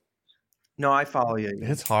 totally. No, I follow you.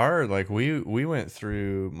 It's hard. Like we went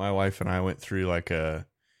through, my wife and I went through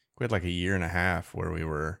we had like a year and a half where we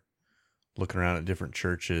were looking around at different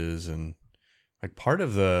churches, and like part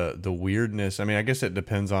of the weirdness, I mean, I guess it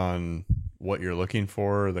depends on what you're looking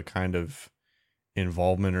for, the kind of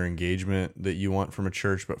involvement or engagement that you want from a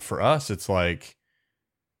church. But for us, it's like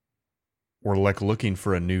we're like looking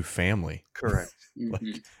for a new family. Correct.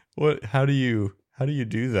 Like, how do you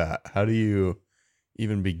do that? How do you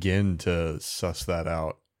even begin to suss that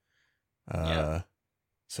out?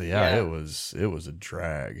 So it was a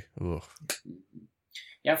drag. Ugh.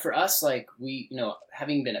 Yeah, for us, like we,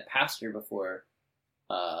 having been a pastor before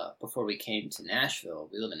we came to Nashville,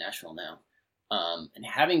 we live in Nashville now. And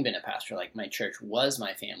having been a pastor, like my church was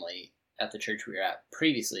my family at the church we were at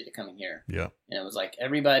previously to coming here. Yeah. And it was like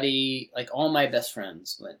everybody, like all my best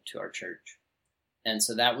friends went to our church. And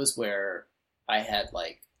so that was where I had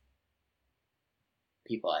like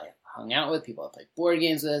people I hung out with, people I played board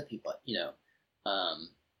games with, people,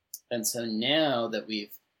 and so now that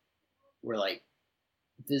we're like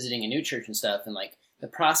visiting a new church and stuff, and like the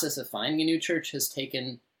process of finding a new church has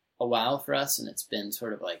taken a while for us, and it's been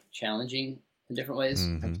sort of like challenging in different ways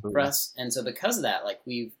for us. And so because of that, like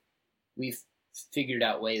we've figured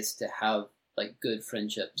out ways to have like good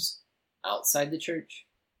friendships outside the church,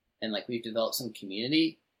 and like we've developed some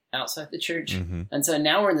community outside the church. And so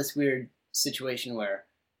now we're in this weird situation where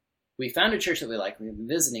we found a church that we like, we've been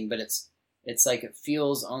visiting, but it's like it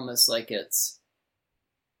feels almost like it's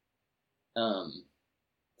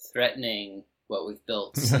threatening what we've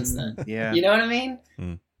built since then. Yeah. You know what I mean?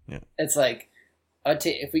 Yeah. It's like,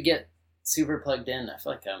 if we get super plugged in, I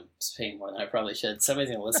feel like I'm paying more than I probably should. Somebody's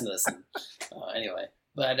going to listen to this. And, anyway,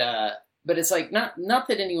 but it's like, not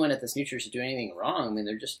that anyone at this new church is doing anything wrong. I mean,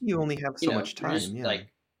 they're just, you only have so much time. Just, like,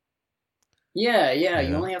 yeah,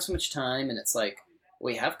 you only have so much time. And it's like,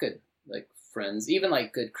 we have good like friends, even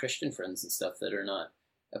like good Christian friends and stuff that are not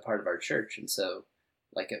a part of our church. And so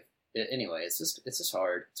like, anyway, it's just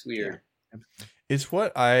hard. It's weird. Yeah. It's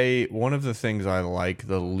one of the things I like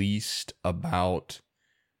the least about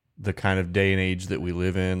the kind of day and age that we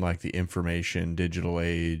live in, like the information digital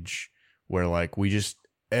age, where like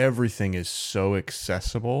everything is so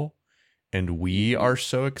accessible and we are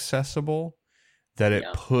so accessible that it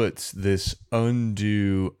Yeah. puts this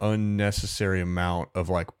undue, unnecessary amount of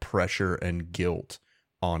like pressure and guilt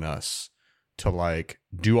on us to like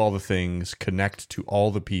do all the things, connect to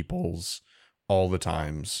all the peoples all the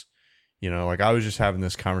times. You know, like I was just having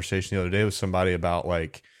this conversation the other day with somebody about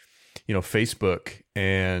like, you know, Facebook,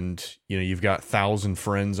 and, you know, you've got 1,000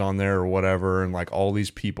 friends on there or whatever. And like all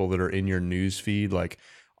these people that are in your news feed, like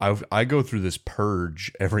I go through this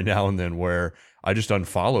purge every now and then where I just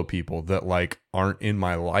unfollow people that like aren't in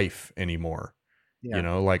my life anymore. Yeah. You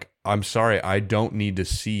know, like, I'm sorry, I don't need to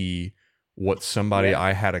see what somebody Yeah.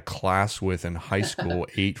 I had a class with in high school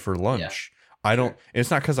ate for lunch. I don't, it's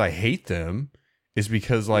not because I hate them. It's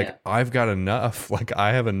because like Yeah. I've got enough, like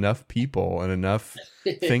I have enough people and enough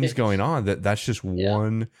things going on that's just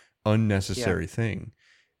one unnecessary thing.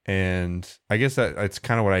 And I guess that it's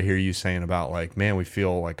kind of what I hear you saying about like, man, we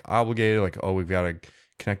feel like obligated, like, oh, we've got to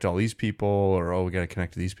connect to all these people, or oh, we got to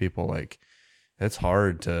connect to these people. Like, it's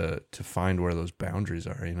hard to find where those boundaries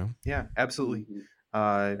are, you know? Yeah, absolutely.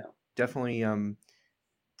 Definitely.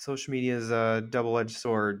 Social media is a double-edged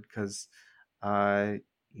sword because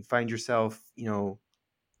you find yourself, you know,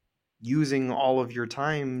 using all of your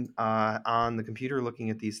time on the computer looking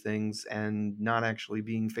at these things and not actually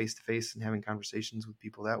being face to face and having conversations with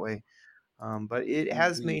people that way. But it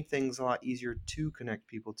has made things a lot easier to connect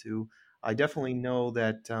people to. I definitely know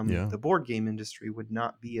that the board game industry would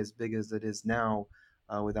not be as big as it is now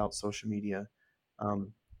without social media.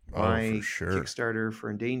 My for sure. Kickstarter for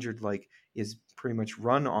Endangered like is pretty much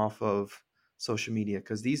run off of social media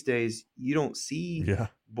because these days you don't see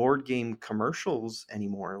board game commercials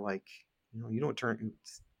anymore. Like, you know, you don't turn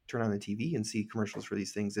on the TV and see commercials for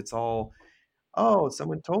these things. It's all, oh,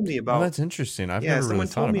 someone told me about. Oh, that's interesting. I've never someone really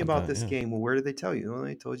told thought me about about that, this game. Well, where did they tell you? Well,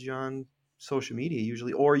 they told you on social media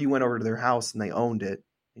usually, or you went over to their house and they owned it,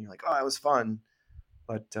 and you're like, oh, it was fun.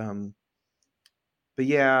 But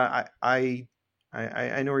yeah, I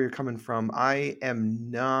know where you're coming from. I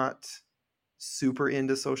am not super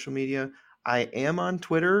into social media. I am on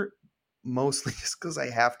Twitter mostly just because I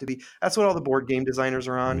have to be. That's what all the board game designers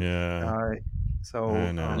are on. Yeah. So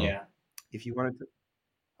I know. if you wanted to,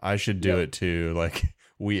 I should do it too. Like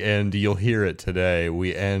you'll hear it today.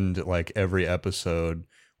 We end like every episode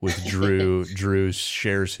with Drew. Drew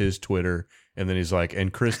shares his Twitter, and then he's like,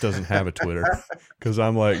 and Chris doesn't have a Twitter. Because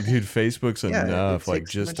I'm like, dude, Facebook's enough. Like,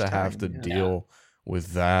 just to have to deal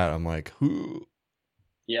with that. I'm like, who?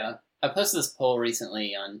 Yeah. I posted this poll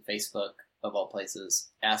recently on Facebook, of all places,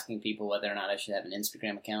 asking people whether or not I should have an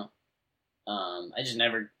Instagram account. I just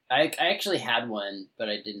never. I actually had one, but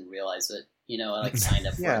I didn't realize it. You know, I like signed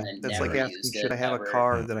up for it and then that's never like asking, used it. should I have a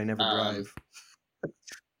car that I never drive?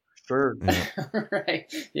 Sure.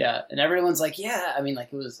 Right. Yeah. And everyone's like, yeah. I mean,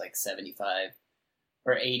 like it was like 75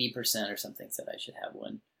 or 80% or something said I should have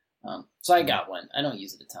one. So I got one. I don't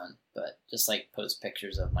use it a ton, but just like post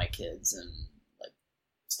pictures of my kids and like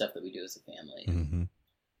stuff that we do as a family. Mm-hmm.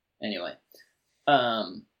 Anyway,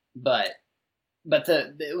 but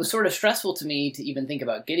it was sort of stressful to me to even think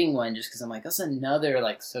about getting one, just because I'm like, that's another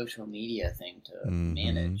like social media thing to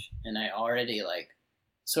manage, and I already like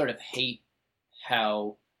sort of hate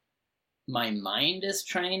how my mind is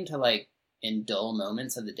trying to like in dull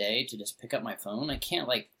moments of the day to just pick up my phone. I can't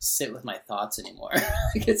like sit with my thoughts anymore.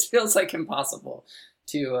 Like it feels like impossible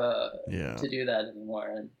to do that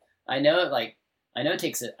anymore. And I know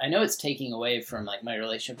it's taking away from like my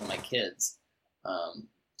relationship with my kids.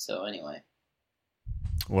 So anyway.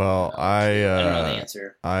 Well, I don't know the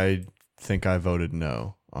answer. I think I voted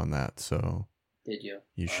no on that. So did you?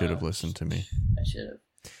 You should have listened to me. I should have.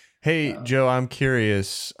 Hey, Joe, I'm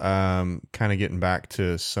curious, kind of getting back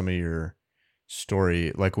to some of your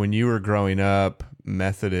story. Like when you were growing up,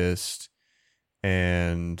 Methodist,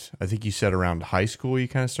 and I think you said around high school you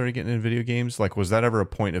kind of started getting into video games. Like, was that ever a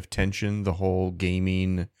point of tension, the whole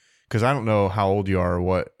gaming? Because I don't know how old you are or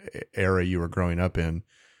what era you were growing up in,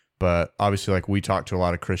 but obviously, like, we talk to a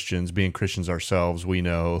lot of Christians. Being Christians ourselves, we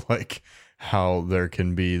know, like, how there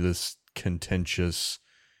can be this contentious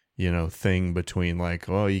thing between like,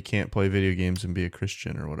 oh, you can't play video games and be a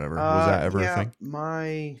Christian or whatever. Was that ever a thing?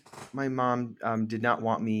 My mom did not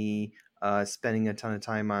want me spending a ton of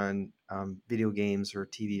time on video games or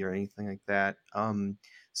TV or anything like that.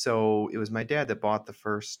 So it was my dad that bought the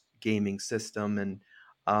first gaming system, and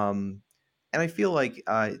I feel like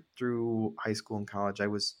through high school and college, I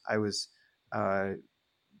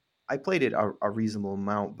played it a reasonable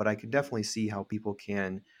amount, but I could definitely see how people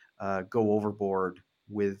can go overboard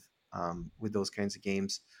with those kinds of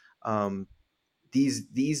games.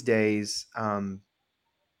 These days,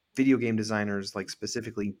 video game designers like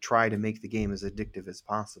specifically try to make the game as addictive as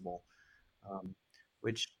possible,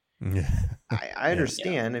 which I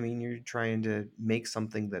understand. I mean, you're trying to make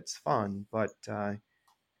something that's fun, but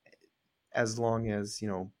as long as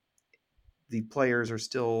the players are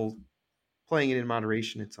still playing it in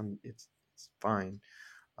moderation, it's fine.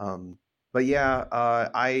 But yeah,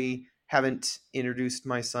 I haven't introduced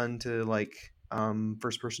my son to like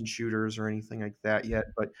first person shooters or anything like that yet,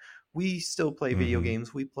 but we still play video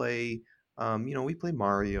games. We play we play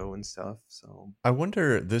Mario and stuff. So I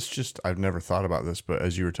wonder, I've never thought about this, but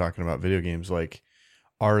as you were talking about video games, like,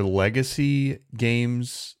 are legacy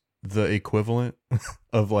games the equivalent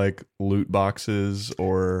of like loot boxes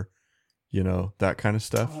or that kind of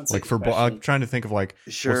stuff? Like I'm trying to think of like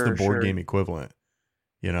what's the board game equivalent,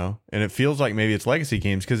 and it feels like maybe it's legacy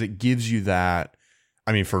games because it gives you that.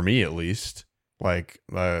 I mean, for me at least, like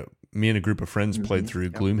me and a group of friends played through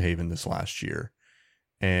Gloomhaven this last year,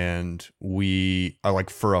 and we like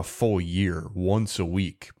for a full year, once a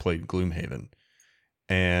week, played Gloomhaven.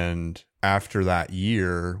 And after that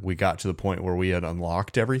year, we got to the point where we had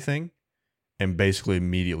unlocked everything and basically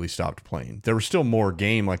immediately stopped playing. There was still more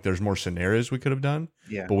game, like there's more scenarios we could have done,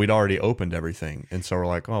 but we'd already opened everything. And so we're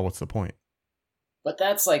like, oh, what's the point? But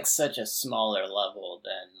that's like such a smaller level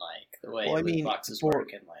than like the way loot boxes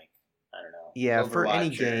work and like, I don't know. Yeah, Overwatch for any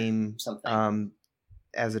game, something.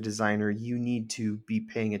 As a designer, you need to be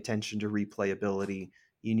paying attention to replayability.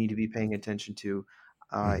 You need to be paying attention to,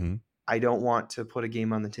 I don't want to put a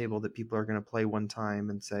game on the table that people are going to play one time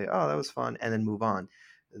and say, oh, that was fun, and then move on.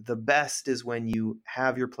 The best is when you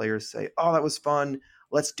have your players say, oh, that was fun.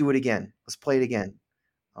 Let's do it again. Let's play it again.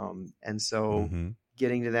 And so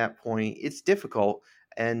getting to that point, it's difficult.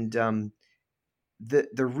 And the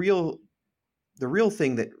real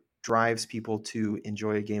thing that drives people to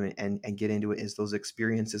enjoy a game and get into it is those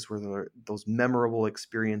experiences those memorable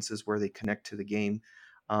experiences where they connect to the game.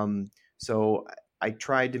 So I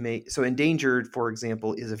tried to Endangered, for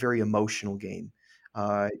example, is a very emotional game.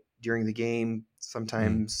 During the game,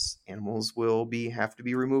 sometimes animals will have to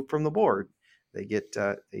be removed from the board. They get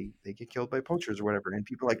they get killed by poachers or whatever, and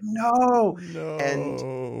people are like, no.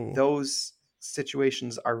 And those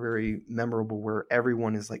situations are very memorable where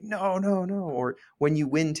everyone is like, no. Or when you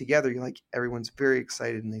win together, you're like, everyone's very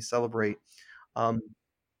excited and they celebrate. Do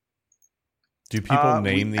people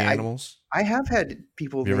name the animals? I have had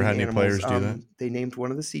people. Have you ever had any players do that? They named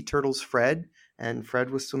one of the sea turtles Fred, and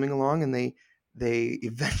Fred was swimming along, and they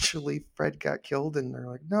eventually Fred got killed, and they're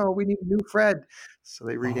like, no, we need a new Fred, so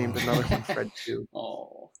they renamed another one Fred too.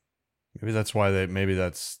 Oh, maybe that's why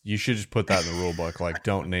you should just put that in the rule book, like,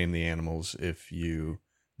 don't name the animals if you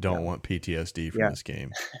don't want PTSD from this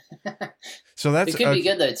game. So that's it could be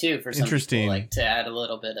good though too for some interesting people, like to add a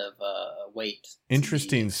little bit of weight.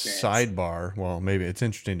 Interesting sidebar. Well, maybe it's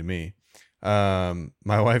interesting to me. My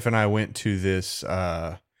wife and I went to this.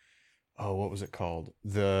 What was it called?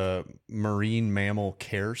 The Marine Mammal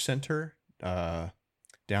Care Center down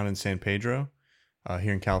in San Pedro,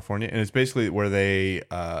 here in California, and it's basically where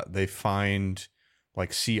they find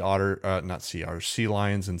like sea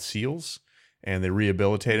lions and seals, and they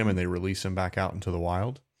rehabilitate them and they release them back out into the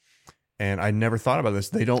wild. And I never thought about this.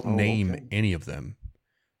 They don't name any of them.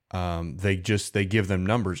 They give them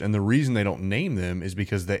numbers, and the reason they don't name them is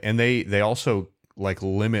because they also like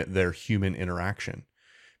limit their human interaction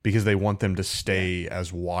because they want them to stay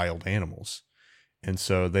as wild animals. And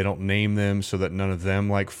so they don't name them so that none of them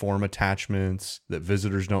like form attachments, that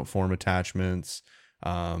visitors don't form attachments.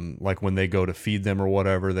 Like when they go to feed them or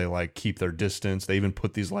whatever, they like keep their distance. They even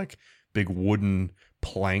put these like big wooden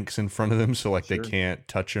planks in front of them so like they can't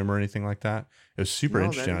touch them or anything like that. It was super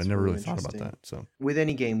interesting. I never really thought about that. So with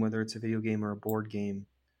any game, whether it's a video game or a board game,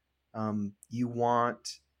 you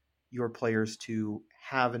want your players to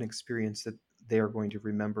have an experience that they are going to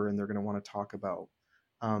remember and they're going to want to talk about.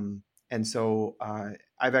 And so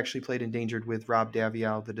I've actually played Endangered with Rob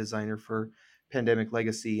Daviau, the designer for Pandemic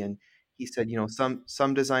Legacy, and he said,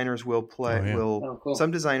 some designers will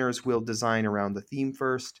some designers will design around the theme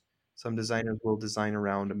first. Some designers will design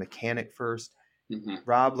around a mechanic first. Mm-hmm.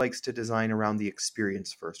 Rob likes to design around the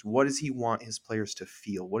experience first. What does he want his players to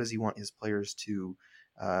feel? What does he want his players to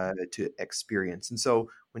experience? And so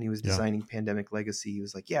when he was designing Pandemic Legacy, he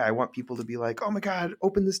was like, I want people to be like, oh my God,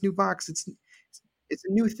 open this new box. It's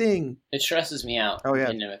a new thing. It stresses me out. Oh yeah,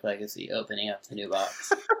 Pandemic Legacy opening up the new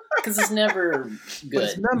box because it's never good. But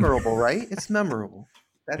it's memorable, right? It's memorable.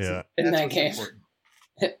 In that game,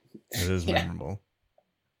 it is memorable.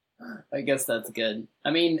 I guess that's good.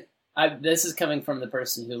 I mean, this is coming from the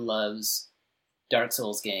person who loves Dark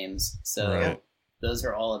Souls games, so those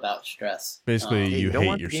are all about stress. Basically, you don't hate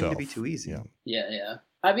want yourself. The game to be too easy. Yeah.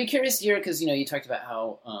 I'd be curious to hear because you talked about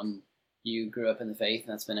how you grew up in the faith,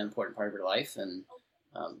 and that's been an important part of your life. And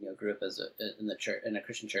grew up in the church, in a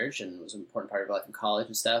Christian church, and was an important part of life in college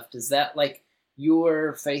and stuff. Does that, like,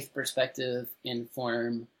 your faith perspective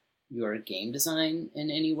inform your game design in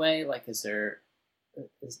any way? Like, has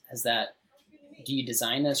that, do you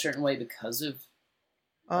design a certain way because of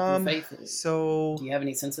your faith? So do you have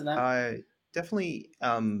any sense of that? Definitely.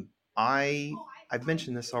 I've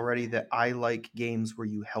mentioned this already, that I like games where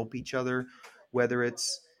you help each other, whether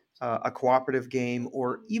it's a cooperative game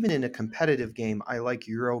or even in a competitive game. I like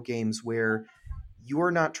Euro games where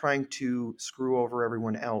you're not trying to screw over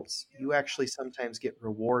everyone else. You actually sometimes get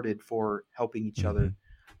rewarded for helping each other.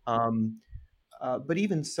 But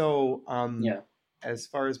even so, as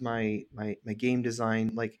far as my game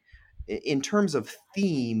design, like in terms of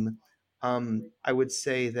theme, I would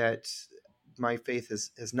say that my faith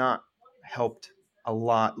has not helped a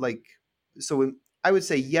lot. Like, so I would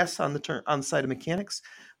say yes on the side of mechanics,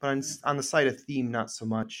 but on the side of theme, not so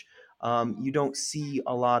much. You don't see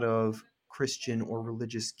a lot of Christian or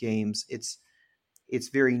religious games. It's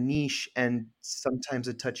very niche and sometimes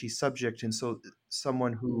a touchy subject, and so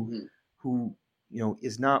someone who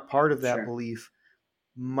is not part of that belief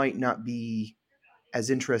might not be as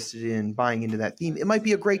interested in buying into that theme. It might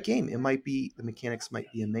be a great game. It might be, the mechanics might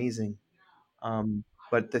be amazing,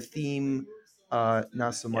 but the theme,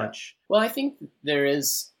 not so much. Well, I think there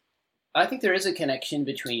is a connection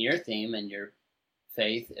between your theme and your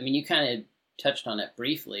faith. I mean, you kind of touched on it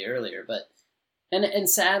briefly earlier, but and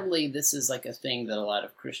sadly, this is like a thing that a lot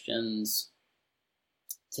of Christians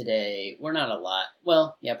today, we're not a lot,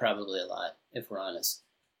 well, yeah, probably a lot, if we're honest,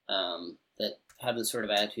 that have this sort of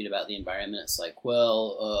attitude about the environment. It's like,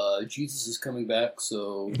 well, Jesus is coming back,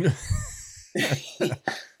 so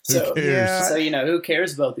so who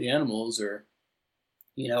cares about the animals or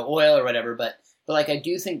oil or whatever. But like, I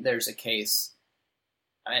do think there's a case.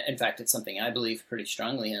 In fact, it's something I believe pretty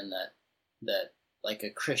strongly in, that like a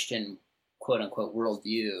Christian quote unquote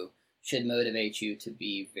worldview should motivate you to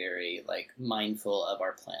be very like mindful of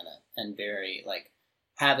our planet and very like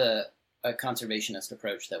have a conservationist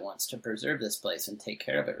approach that wants to preserve this place and take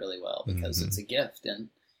care of it really well, because it's a gift, and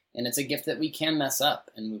it's a gift that we can mess up,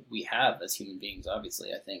 and we have as human beings,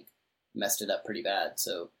 obviously, I think, messed it up pretty bad.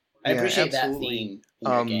 So I appreciate that theme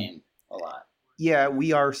in your game a lot. Yeah,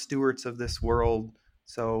 we are stewards of this world,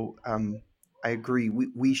 so I agree.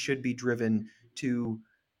 We should be driven to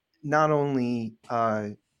not only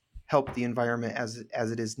help the environment as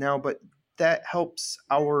it is now, but that helps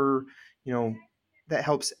that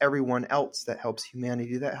helps everyone else, that helps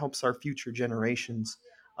humanity, that helps our future generations.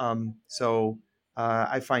 So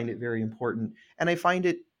I find it very important, and I find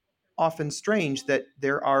it often strange that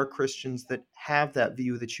there are Christians that have that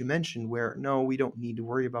view that you mentioned, where no, we don't need to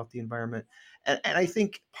worry about the environment, and I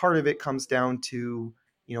think part of it comes down to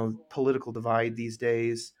political divide these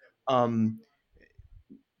days.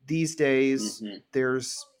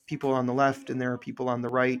 There's people on the left and there are people on the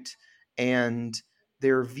right, and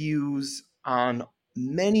their views on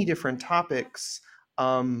many different topics.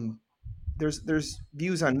 There's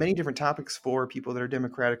views on many different topics for people that are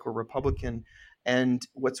Democratic or Republican. And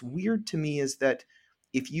what's weird to me is that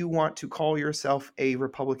if you want to call yourself a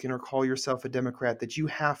Republican or call yourself a Democrat, that you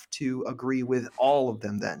have to agree with all of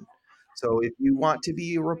them then. So if you want to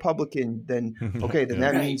be a Republican, then okay, then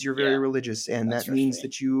that means you're very religious, and that means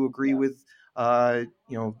that you agree with the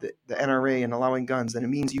NRA and allowing guns, and it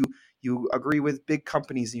means you agree with big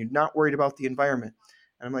companies and you're not worried about the environment.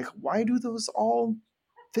 And I'm like, why do those all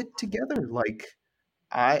fit together? Like,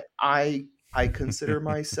 I consider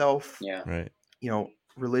myself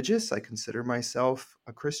religious. I consider myself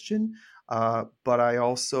a Christian, but I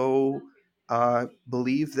also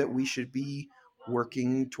believe that we should be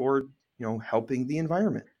working toward helping the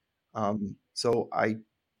environment. So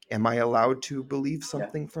am I allowed to believe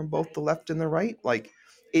something from both the left and the right? Like,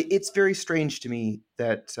 it's very strange to me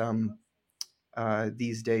that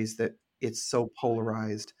these days that it's so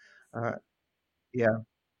polarized.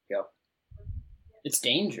 It's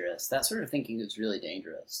dangerous. That sort of thinking is really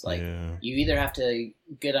dangerous. Like, you either have to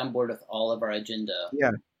get on board with all of our agenda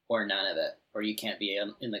or none of it, or you can't be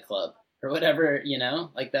in the club or whatever,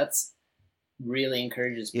 like, that's really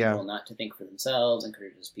encourages people not to think for themselves,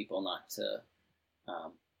 encourages people not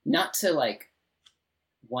to like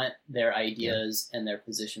want their ideas and their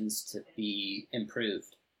positions to be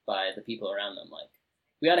improved by the people around them. Like,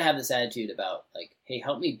 we ought to have this attitude about like, hey,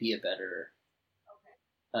 help me be a better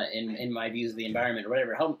in my views of the environment or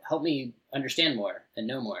whatever. Help me understand more and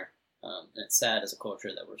know more. And it's sad as a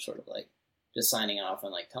culture that we're sort of like just signing off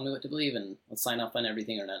on like, tell me what to believe and let's sign off on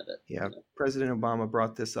everything or none of it. Yeah, President Obama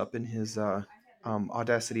brought this up in his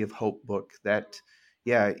Audacity of Hope book, that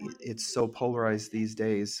it's so polarized these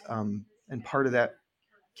days, and part of that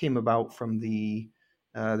came about from the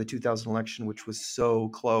 2000 election, which was so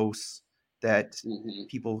close that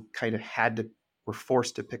people kind of were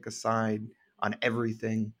forced to pick a side on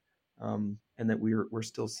everything, and that we're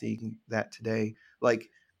still seeing that today. Like,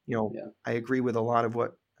 I agree with a lot of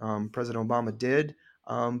what President Obama did,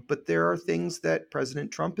 but there are things that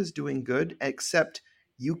President Trump is doing good, except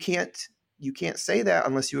you can't say that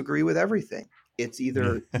unless you agree with everything. It's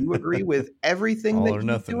either you agree with everything that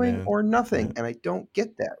he's doing, man, or nothing. Yeah. And I don't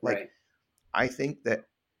get that. Like, right. I think that,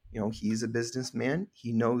 he's a businessman.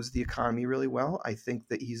 He knows the economy really well. I think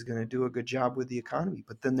that he's going to do a good job with the economy.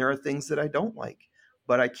 But then there are things that I don't like.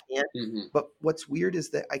 But I can't. But what's weird is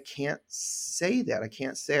that I can't say that. I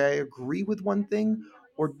can't say I agree with one thing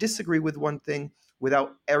or disagree with one thing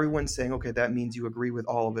without everyone saying, okay, that means you agree with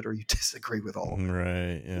all of it or you disagree with all of it.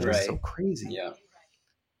 Right. Yeah. Right. It's so crazy. Yeah.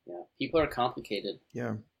 Yeah. People are complicated.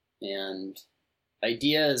 Yeah. And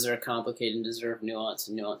ideas are complicated and deserve nuance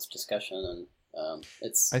and nuanced discussion. And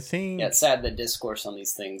it's sad that discourse on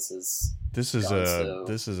these things is. This is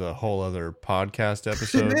a whole other podcast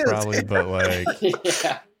episode probably, but like,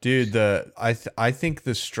 yeah. Dude, I think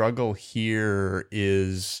the struggle here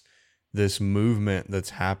is this movement that's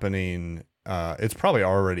happening. It's probably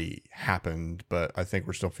already happened, but I think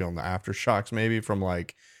we're still feeling the aftershocks maybe from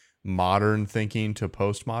like modern thinking to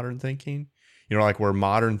postmodern thinking. Like where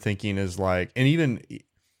modern thinking is like, and even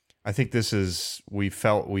I think this is, we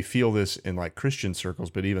feel this in like Christian circles,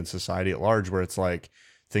 but even society at large, where it's like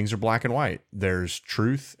things are black and white. There's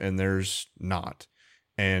truth and there's not.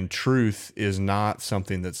 And truth is not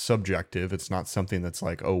something that's subjective. It's not something that's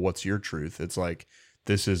like, oh, what's your truth? It's like,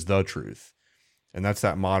 this is the truth. And that's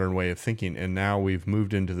that modern way of thinking. And now we've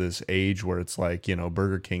moved into this age where it's like,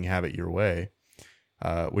 Burger King, have it your way,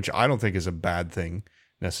 which I don't think is a bad thing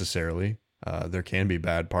necessarily. There can be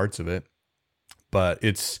bad parts of it, but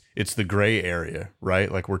it's the gray area,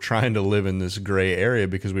 right? Like we're trying to live in this gray area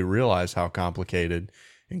because we realize how complicated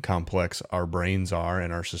and complex our brains are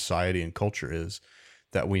and our society and culture is,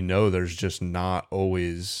 that we know there's just not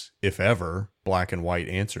always, if ever, black and white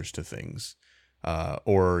answers to things,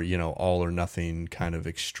 or, all or nothing kind of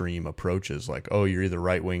extreme approaches like, oh, you're either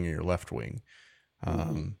right wing or you're left wing.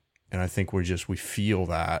 And I think we feel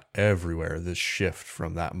that everywhere, this shift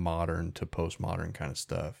from that modern to postmodern kind of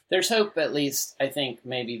stuff. There's hope, at least, I think,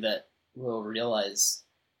 maybe that we'll realize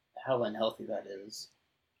how unhealthy that is.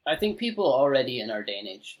 I think people already in our day and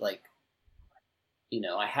age, like,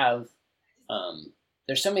 I have,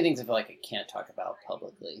 there's so many things I feel like I can't talk about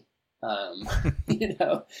publicly.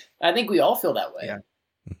 I think we all feel that way,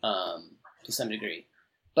 to some degree.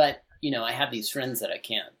 But, I have these friends that I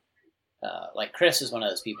can't. Like Chris is one of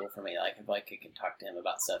those people for me. Like, if I can talk to him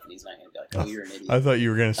about stuff, and he's not going to be like, "Oh, you're an idiot." I thought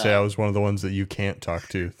you were going to say I was one of the ones that you can't talk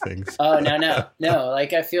to things. Oh, no.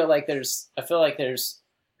 Like, I feel like there's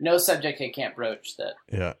no subject I can't broach that.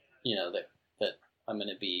 Yeah. That I'm going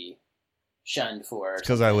to be shunned for. It's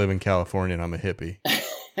because I live in California and I'm a hippie.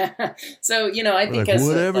 So I think like,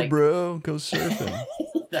 whatever, bro, go surfing.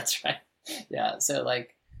 That's right. Yeah. So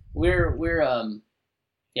like we're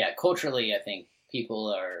culturally, I think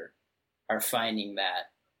people are finding that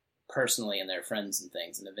personally in their friends and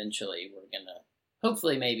things, and eventually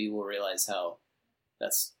hopefully maybe we'll realize how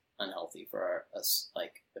that's unhealthy for us,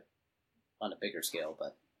 like on a bigger scale.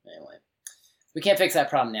 But anyway, we can't fix that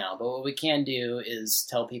problem now, but what we can do is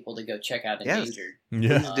tell people to go check out Endangered.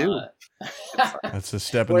 Yes. Please do. That's a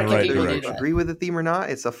step in the right direction. Agree with the theme or not,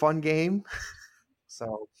 it's a fun game.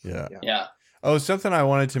 So yeah. Oh, something I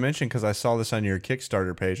wanted to mention, because I saw this on your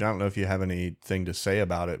Kickstarter page. I don't know if you have anything to say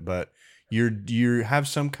about it, but you have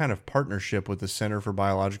some kind of partnership with the Center for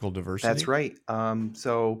Biological Diversity. That's right.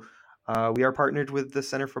 So we are partnered with the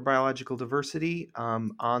Center for Biological Diversity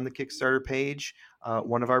on the Kickstarter page.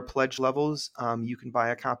 One of our pledge levels, you can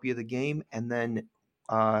buy a copy of the game, and then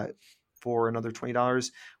for another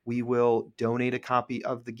 $20, we will donate a copy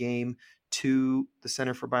of the game to the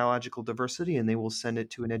Center for Biological Diversity, and they will send it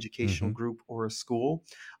to an educational group or a school.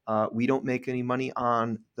 We don't make any money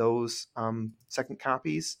on those second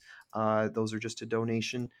copies. Those are just a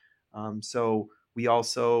donation. So we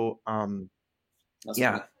also,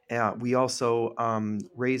 we also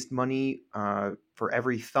raised money for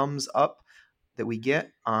every thumbs up that we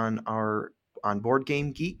get on Board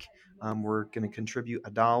Game Geek. We're going to contribute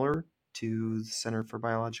 $1 to the Center for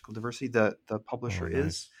Biological Diversity. The publisher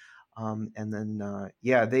is. And then,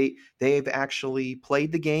 they've actually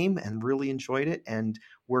played the game and really enjoyed it. And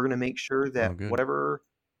we're going to make sure that whatever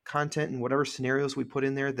content and whatever scenarios we put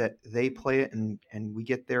in there, that they play it and we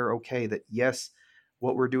get there. Okay. That yes,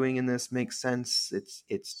 what we're doing in this makes sense.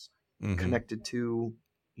 It's connected to,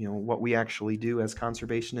 what we actually do as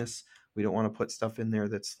conservationists. We don't want to put stuff in there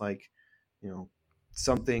that's like,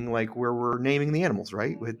 something like where we're naming the animals,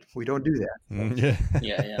 right? We don't do that.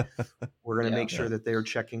 Yeah. We're going to make sure that they're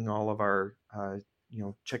checking all of our,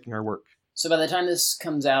 checking our work. So by the time this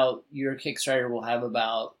comes out, your Kickstarter will have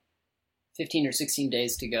about 15 or 16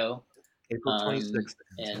 days to go. April 26th.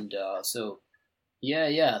 And so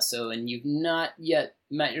and you've not yet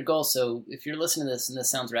met your goal. So if you're listening to this and this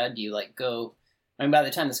sounds rad to you, like go. I mean, by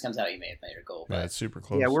the time this comes out, you may have met your goal. But, it's super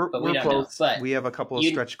close. Yeah, we're close. But we have a couple of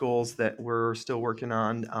stretch goals that we're still working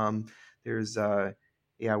on. There's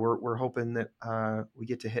we're hoping that we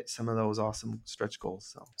get to hit some of those awesome stretch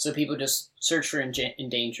goals. So people just search for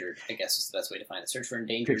endangered, I guess is the best way to find it. Search for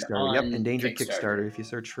endangered Kickstarter. on Endangered Kickstarter. If you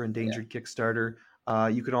search for endangered Kickstarter,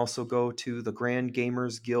 you can also go to the Grand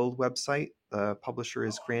Gamers Guild website. The publisher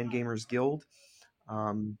is Grand Gamers Guild.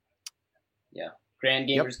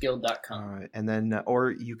 GrandGamersGuild.com. And then,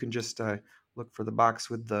 or you can just look for the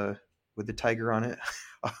box with the tiger on it.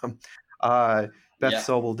 Beth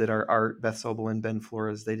Sobel did our art. Beth Sobel and Ben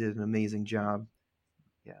Flores, they did an amazing job.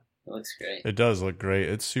 Yeah, it looks great. It does look great.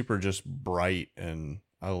 It's super just bright, and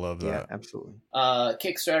I love that. Yeah, absolutely.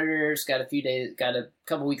 Kickstarter's got a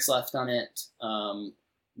couple weeks left on it.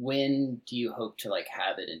 When do you hope to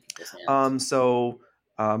have it in people's hands? So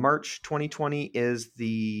March 2020 is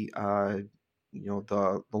the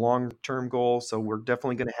the long-term goal. So we're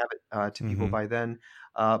definitely going to have it to people by then.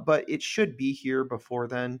 But it should be here before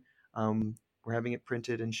then. We're having it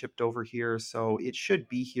printed and shipped over here, so it should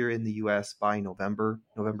be here in the U.S. by November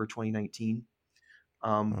 2019.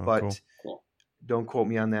 But cool. Don't quote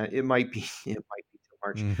me on that. It might be till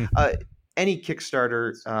March. Any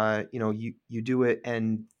Kickstarter, you do it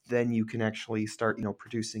and then you can actually start,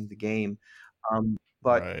 producing the game.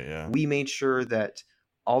 But we made sure that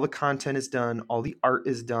all the content is done, all the art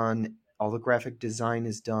is done, all the graphic design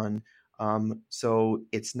is done. So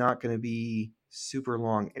it's not going to be super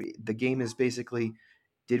long. The game is basically,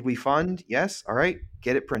 did we fund? Yes. All right.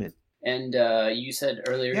 Get it printed. And you said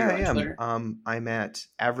earlier you're on Twitter? I'm at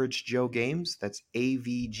Average Joe Games. That's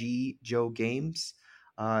AVG Joe Games.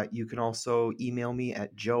 You can also email me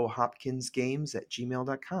at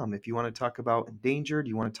joehopkinsgames@gmail.com. If you want to talk about Endangered,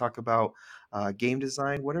 you want to talk about game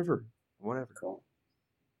design, whatever. Cool.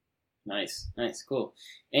 Nice, cool.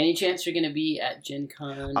 Any chance you're going to be at Gen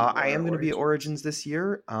Con? I am going to be at Origins this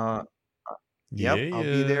year. I'll be there. We'll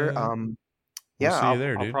see you there,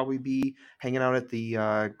 dude. I'll probably be hanging out at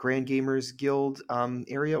the Grand Gamers Guild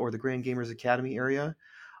area or the Grand Gamers Academy area.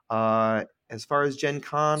 As far as Gen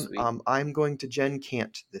Con, I'm going to Gen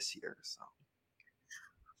Can't this year. So.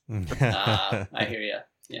 I hear you.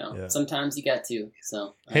 Yeah. Sometimes you got to.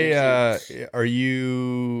 So hey, are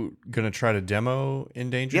you gonna try to demo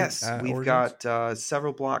Endangered? Yes, we've got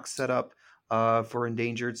several blocks set up for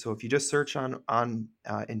Endangered. So if you just search on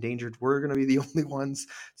Endangered, we're gonna be the only ones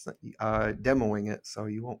demoing it. So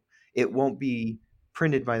it won't be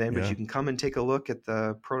printed by then, but you can come and take a look at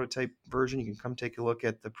the prototype version. You can come take a look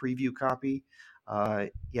at the preview copy.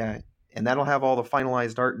 And that'll have all the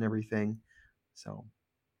finalized art and everything. So.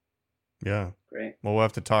 Yeah. Great. Well, we'll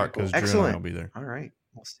have to talk because Drew and I will be there. All right.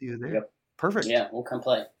 We'll see you there. Yep. Perfect. Yeah, we'll come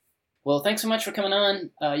play. Well, thanks so much for coming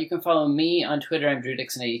on. You can follow me on Twitter. I'm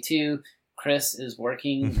DrewDixon82. Chris is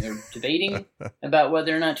working or debating about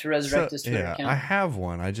whether or not to resurrect his Twitter account. I have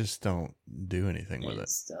one. I just don't do anything with it.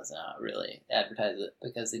 He does not really advertise it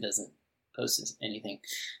because he doesn't post anything.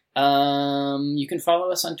 You can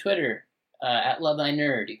follow us on Twitter. At Love Thy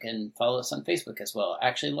Nerd. You can follow us on Facebook as well.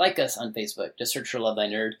 Actually, like us on Facebook. Just search for Love Thy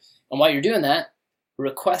Nerd. And while you're doing that,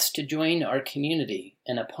 request to join our community.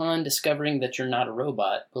 And upon discovering that you're not a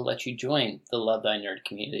robot, we'll let you join the Love Thy Nerd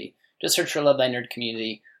community. Just search for Love Thy Nerd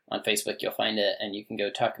community on Facebook. You'll find it, and you can go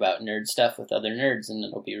talk about nerd stuff with other nerds, and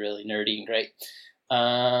it'll be really nerdy and great.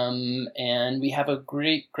 And we have a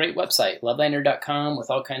great website, lovethynerd.com, with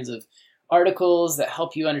all kinds of articles that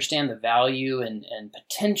help you understand the value and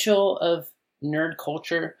potential of nerd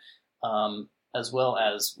culture, as well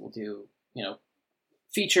as we'll do,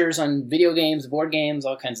 features on video games, board games,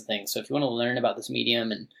 all kinds of things. So if you want to learn about this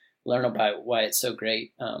medium and learn about why it's so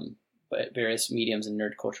great, but various mediums in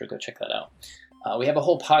nerd culture, go check that out. We have a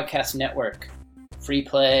whole podcast network. Free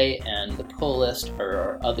Play and The Pull List are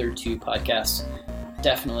our other two podcasts.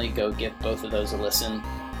 Definitely go give both of those a listen.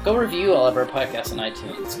 Go review all of our podcasts on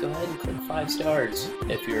iTunes. Go ahead and click 5 stars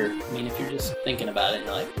if you're just thinking about it and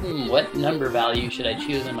you're like, what number value should I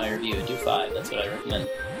choose in my review? Do 5. That's what I recommend.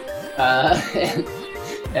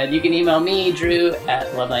 And you can email me, Drew, at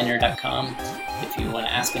lovethynerd.com. If you want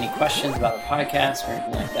to ask any questions about the podcast or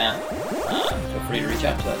anything like that, feel free to reach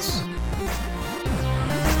out to us.